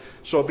hardships.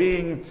 So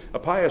being a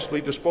piously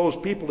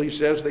disposed people, he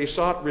says, they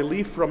sought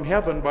relief from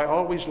heaven by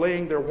always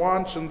laying their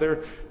wants and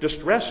their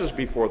distresses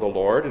before the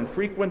Lord in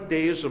frequent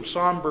days of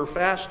somber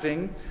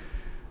fasting.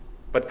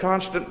 But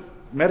constant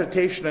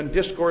meditation and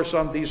discourse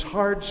on these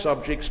hard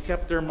subjects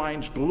kept their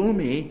minds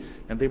gloomy,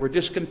 and they were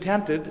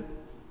discontented.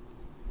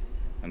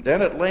 And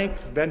then at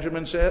length,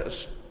 Benjamin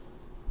says,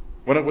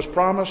 when it was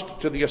promised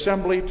to the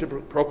assembly to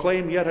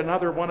proclaim yet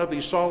another one of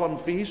these solemn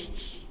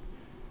feasts,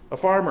 a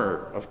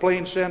farmer of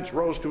plain sense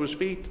rose to his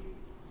feet,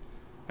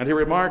 and he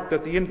remarked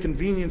that the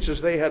inconveniences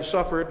they had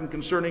suffered and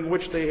concerning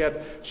which they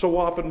had so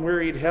often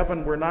wearied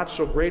heaven were not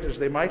so great as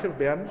they might have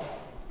been,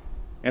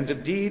 and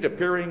indeed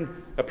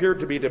appeared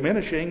to be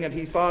diminishing, and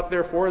he thought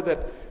therefore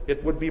that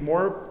it would be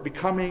more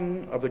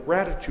becoming of the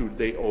gratitude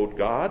they owed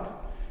God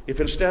if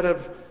instead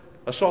of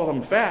a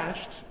solemn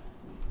fast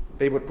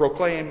they would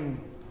proclaim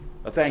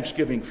a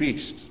Thanksgiving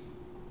feast.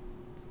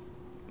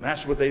 And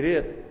that's what they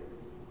did.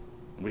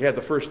 We had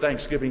the first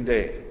Thanksgiving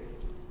Day.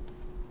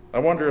 I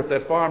wonder if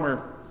that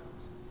farmer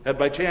had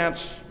by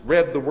chance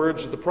read the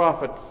words of the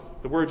prophet,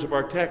 the words of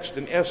our text.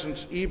 In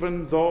essence,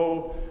 even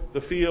though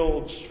the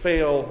fields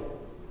fail,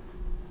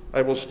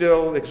 I will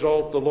still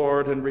exalt the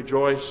Lord and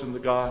rejoice in the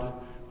God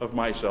of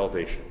my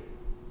salvation.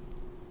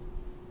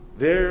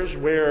 There's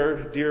where,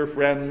 dear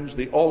friends,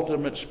 the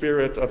ultimate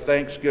spirit of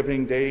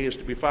Thanksgiving Day is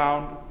to be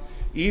found.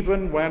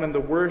 Even when in the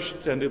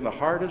worst and in the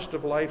hardest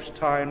of life's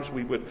times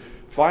we would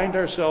find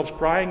ourselves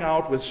crying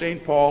out with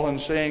St. Paul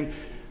and saying,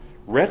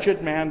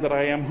 wretched man that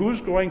I am, who's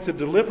going to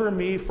deliver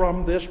me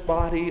from this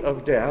body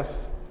of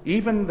death?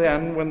 Even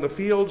then, when the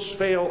fields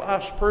fail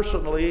us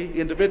personally,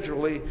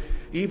 individually,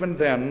 even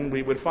then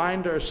we would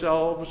find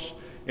ourselves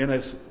in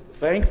a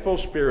thankful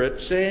spirit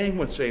saying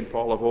with St.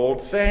 Paul of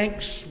old,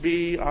 thanks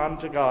be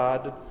unto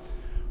God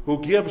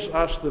who gives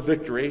us the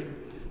victory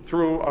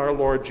through our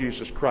Lord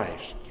Jesus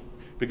Christ.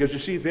 Because you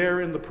see,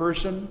 there in the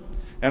person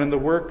and in the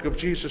work of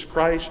Jesus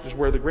Christ is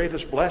where the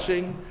greatest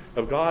blessing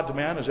of God to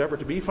man is ever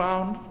to be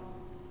found.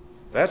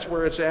 That's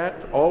where it's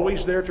at,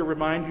 always there to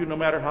remind you no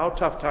matter how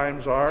tough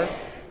times are.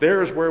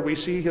 There is where we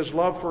see his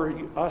love for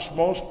us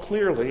most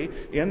clearly,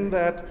 in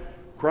that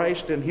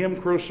Christ and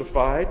him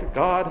crucified.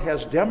 God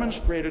has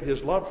demonstrated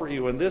his love for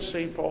you. And this,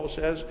 St. Paul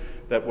says,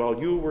 that while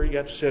you were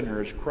yet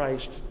sinners,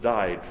 Christ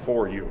died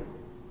for you.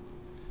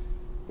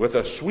 With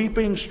a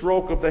sweeping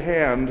stroke of the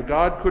hand,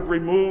 God could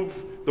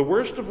remove the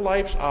worst of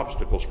life's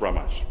obstacles from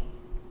us.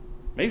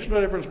 Makes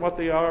no difference what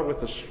they are.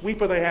 With a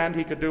sweep of the hand,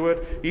 he could do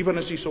it, even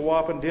as he so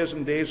often did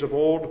in days of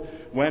old,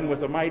 when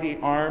with a mighty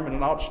arm and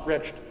an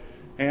outstretched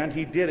hand,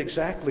 he did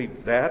exactly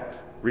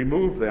that,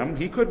 remove them.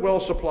 He could well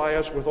supply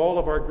us with all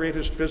of our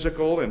greatest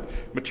physical and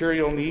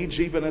material needs,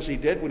 even as he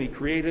did when he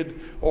created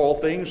all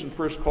things and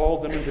first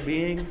called them into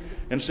being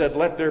and said,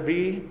 let there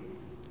be.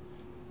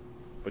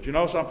 But you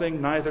know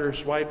something? Neither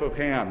swipe of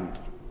hand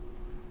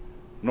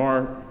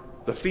nor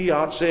the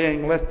fiat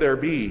saying, let there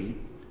be,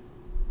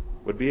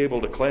 would be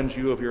able to cleanse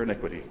you of your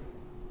iniquity.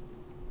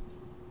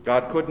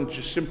 God couldn't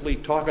just simply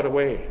talk it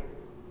away.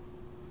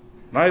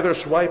 Neither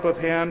swipe of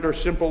hand or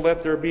simple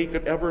let there be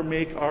could ever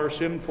make our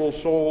sinful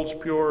souls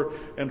pure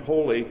and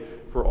holy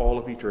for all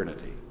of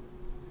eternity.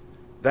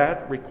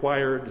 That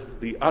required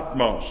the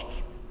utmost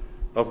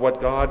of what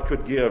God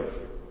could give.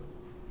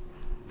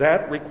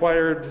 That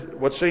required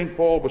what St.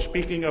 Paul was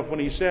speaking of when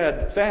he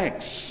said,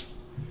 thanks.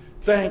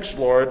 Thanks,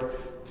 Lord.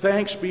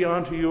 Thanks be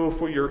unto you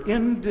for your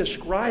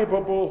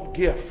indescribable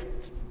gift,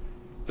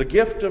 the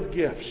gift of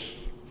gifts,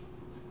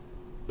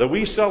 that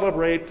we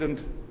celebrate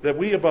and that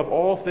we above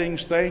all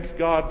things thank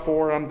God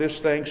for on this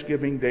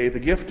Thanksgiving Day, the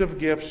gift of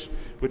gifts,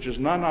 which is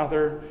none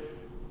other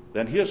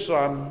than his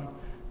Son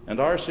and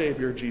our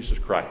Savior, Jesus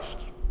Christ.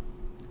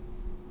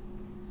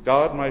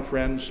 God, my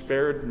friends,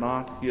 spared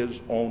not his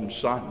own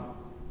Son,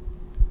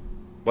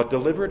 but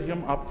delivered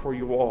him up for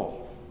you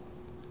all.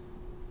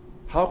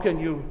 How can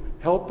you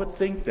help but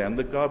think then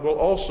that God will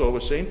also,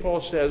 as St. Paul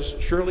says,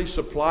 surely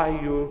supply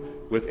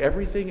you with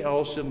everything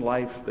else in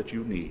life that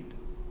you need?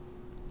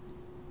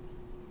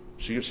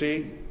 So you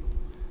see,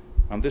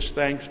 on this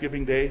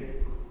Thanksgiving Day,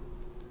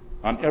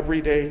 on every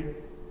day,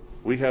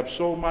 we have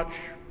so much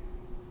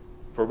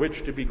for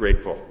which to be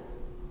grateful.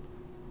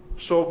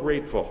 So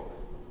grateful,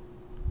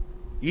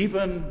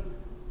 even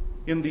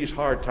in these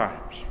hard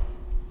times,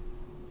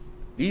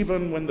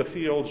 even when the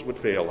fields would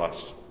fail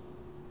us.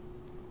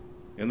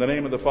 In the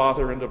name of the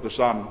Father, and of the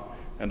Son,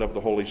 and of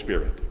the Holy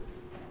Spirit.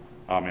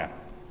 Amen.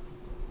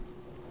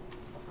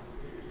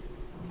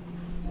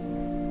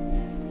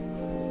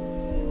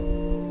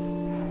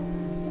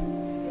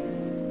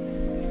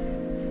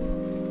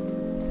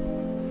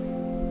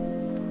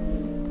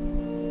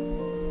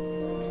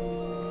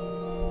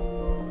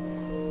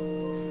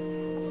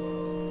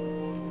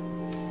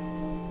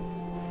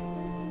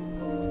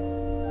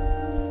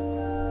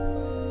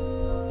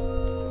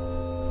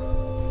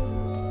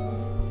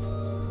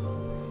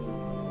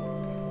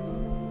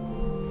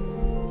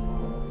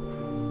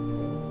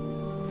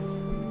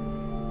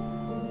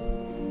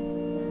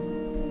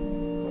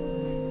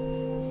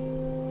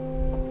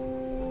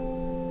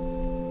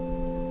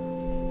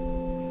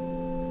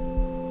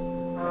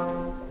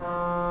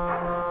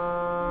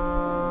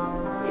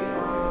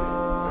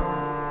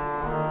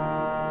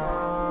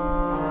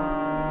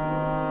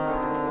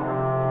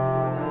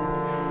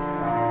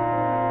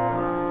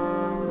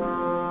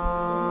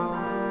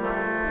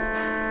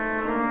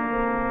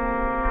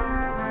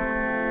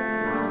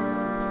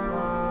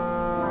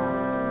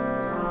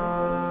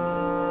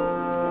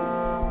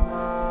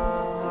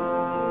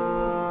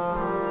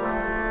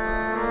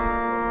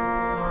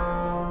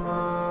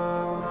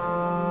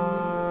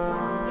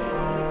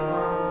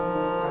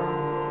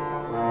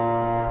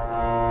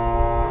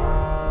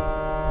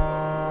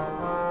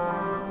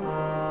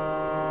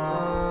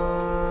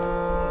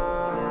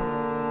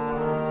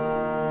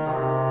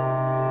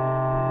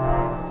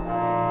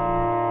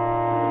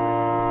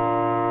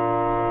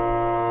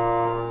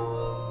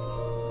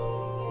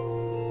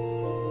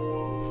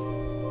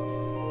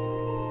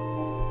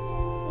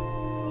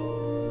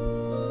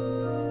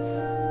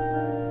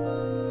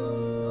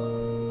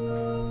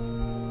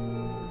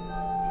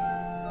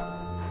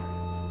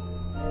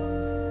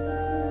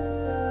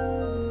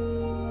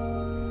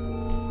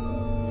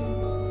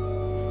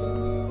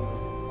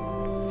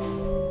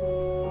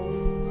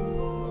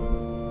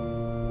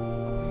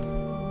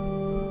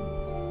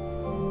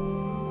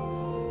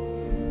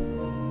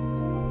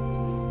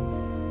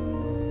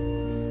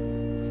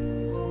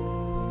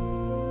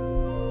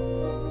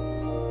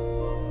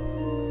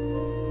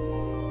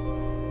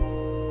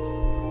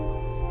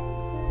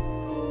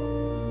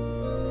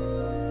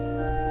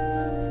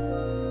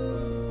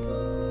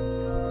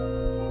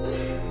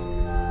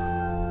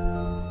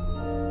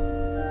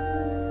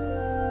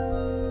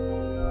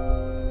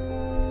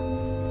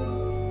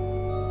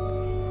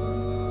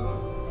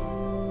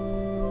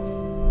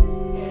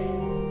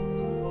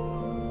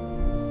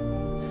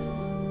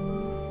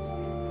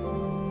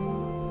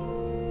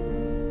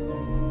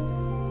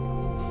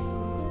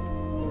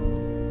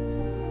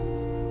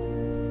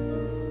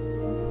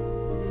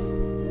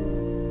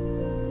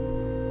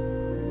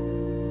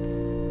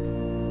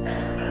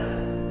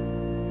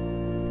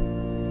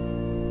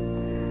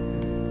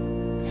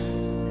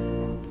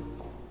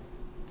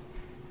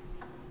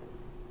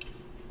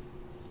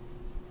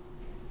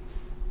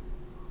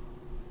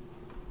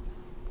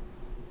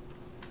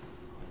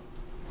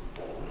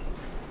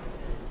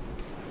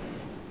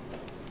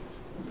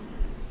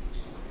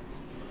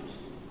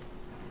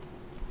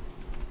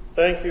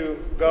 Thank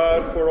you,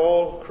 God, for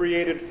all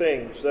created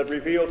things that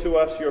reveal to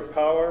us your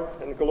power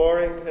and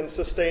glory and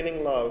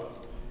sustaining love.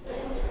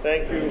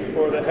 Thank you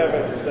for the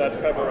heavens that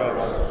cover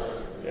us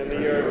and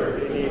the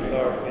earth beneath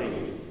our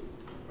feet,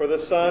 for the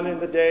sun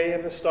in the day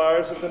and the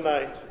stars of the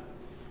night,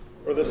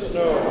 for the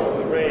snow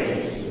and the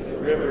rains and the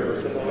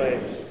rivers and the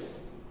lakes.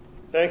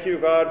 Thank you,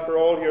 God, for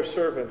all your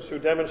servants who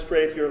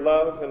demonstrate your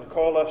love and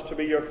call us to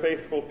be your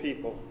faithful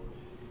people,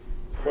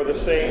 for the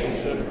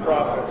saints and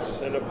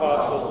prophets and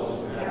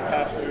apostles and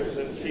pastors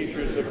and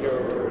teachers of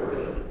your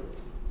word,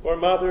 for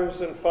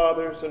mothers and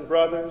fathers and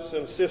brothers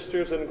and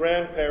sisters and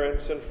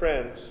grandparents and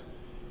friends.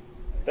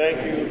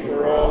 Thank you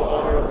for all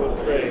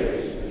honorable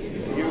trades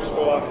and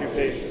useful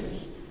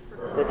occupations,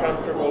 for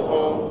comfortable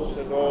homes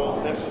and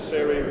all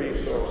necessary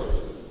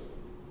resources,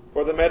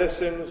 for the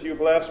medicines you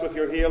bless with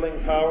your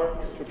healing power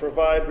to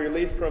provide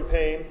relief from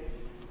pain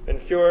and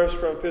cures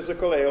from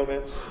physical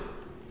ailments,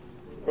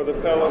 for the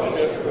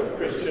fellowship of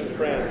Christian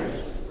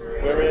friends,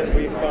 wherein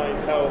we find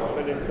help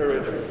and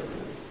encouragement,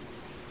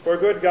 for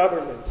good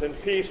government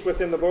and peace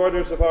within the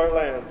borders of our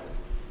land,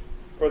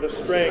 for the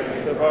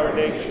strength of our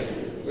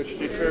nation, which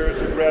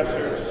deters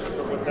aggressors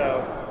from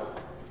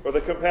without, for the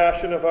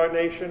compassion of our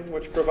nation,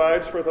 which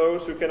provides for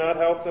those who cannot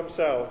help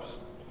themselves,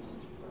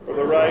 for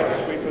the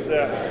rights we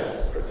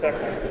possess,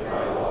 protected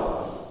by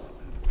laws.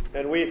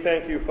 And we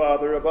thank you,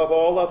 Father, above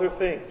all other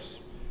things,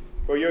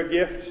 for your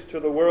gift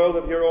to the world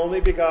of your only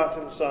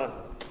begotten Son,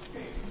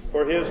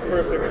 for his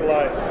perfect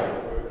life,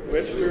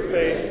 which through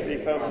faith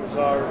becomes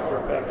our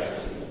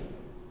perfection,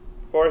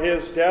 for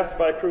his death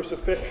by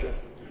crucifixion,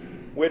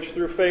 which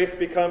through faith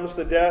becomes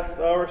the death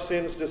our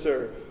sins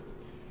deserve.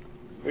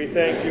 We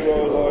thank you,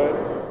 O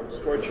Lord,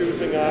 for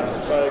choosing us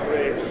by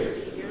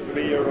grace to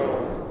be your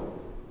own,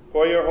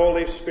 for your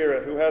Holy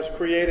Spirit, who has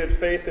created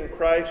faith in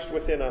Christ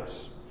within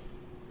us,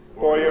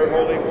 for your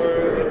holy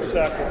word and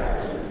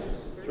sacraments,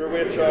 through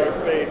which our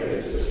faith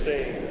is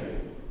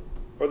sustained,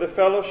 for the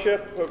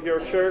fellowship of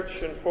your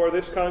church, and for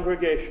this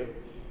congregation,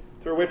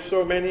 through which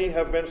so many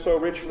have been so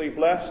richly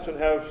blessed and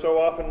have so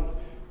often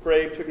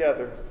prayed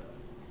together.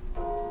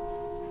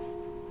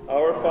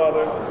 Our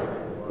Father,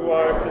 who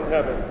art in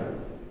heaven,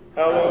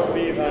 hallowed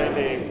be thy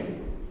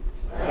name.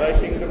 Thy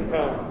kingdom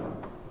come,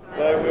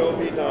 thy will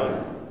be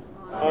done,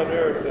 on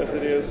earth as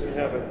it is in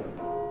heaven.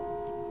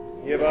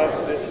 Give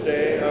us this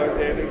day our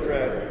daily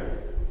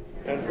bread,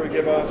 and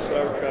forgive us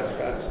our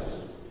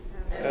trespasses,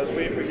 as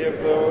we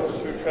forgive those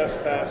who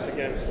trespass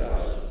against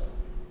us.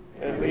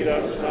 And lead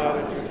us not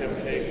into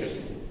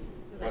temptation,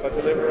 but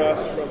deliver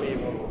us from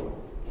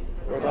evil.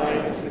 For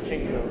thine is the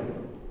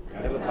kingdom,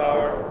 and the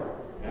power,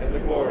 and the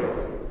glory,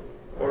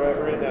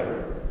 forever and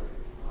ever.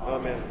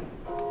 Amen.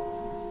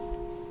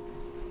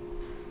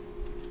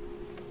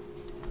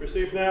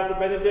 Receive now the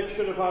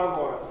benediction of our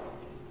Lord.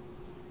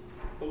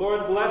 The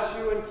Lord bless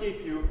you and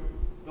keep you.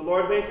 The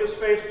Lord make his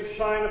face to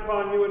shine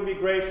upon you and be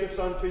gracious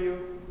unto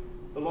you.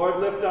 The Lord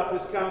lift up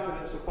his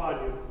countenance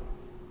upon you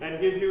and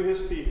give you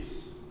his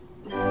peace.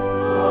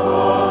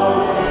 Amen.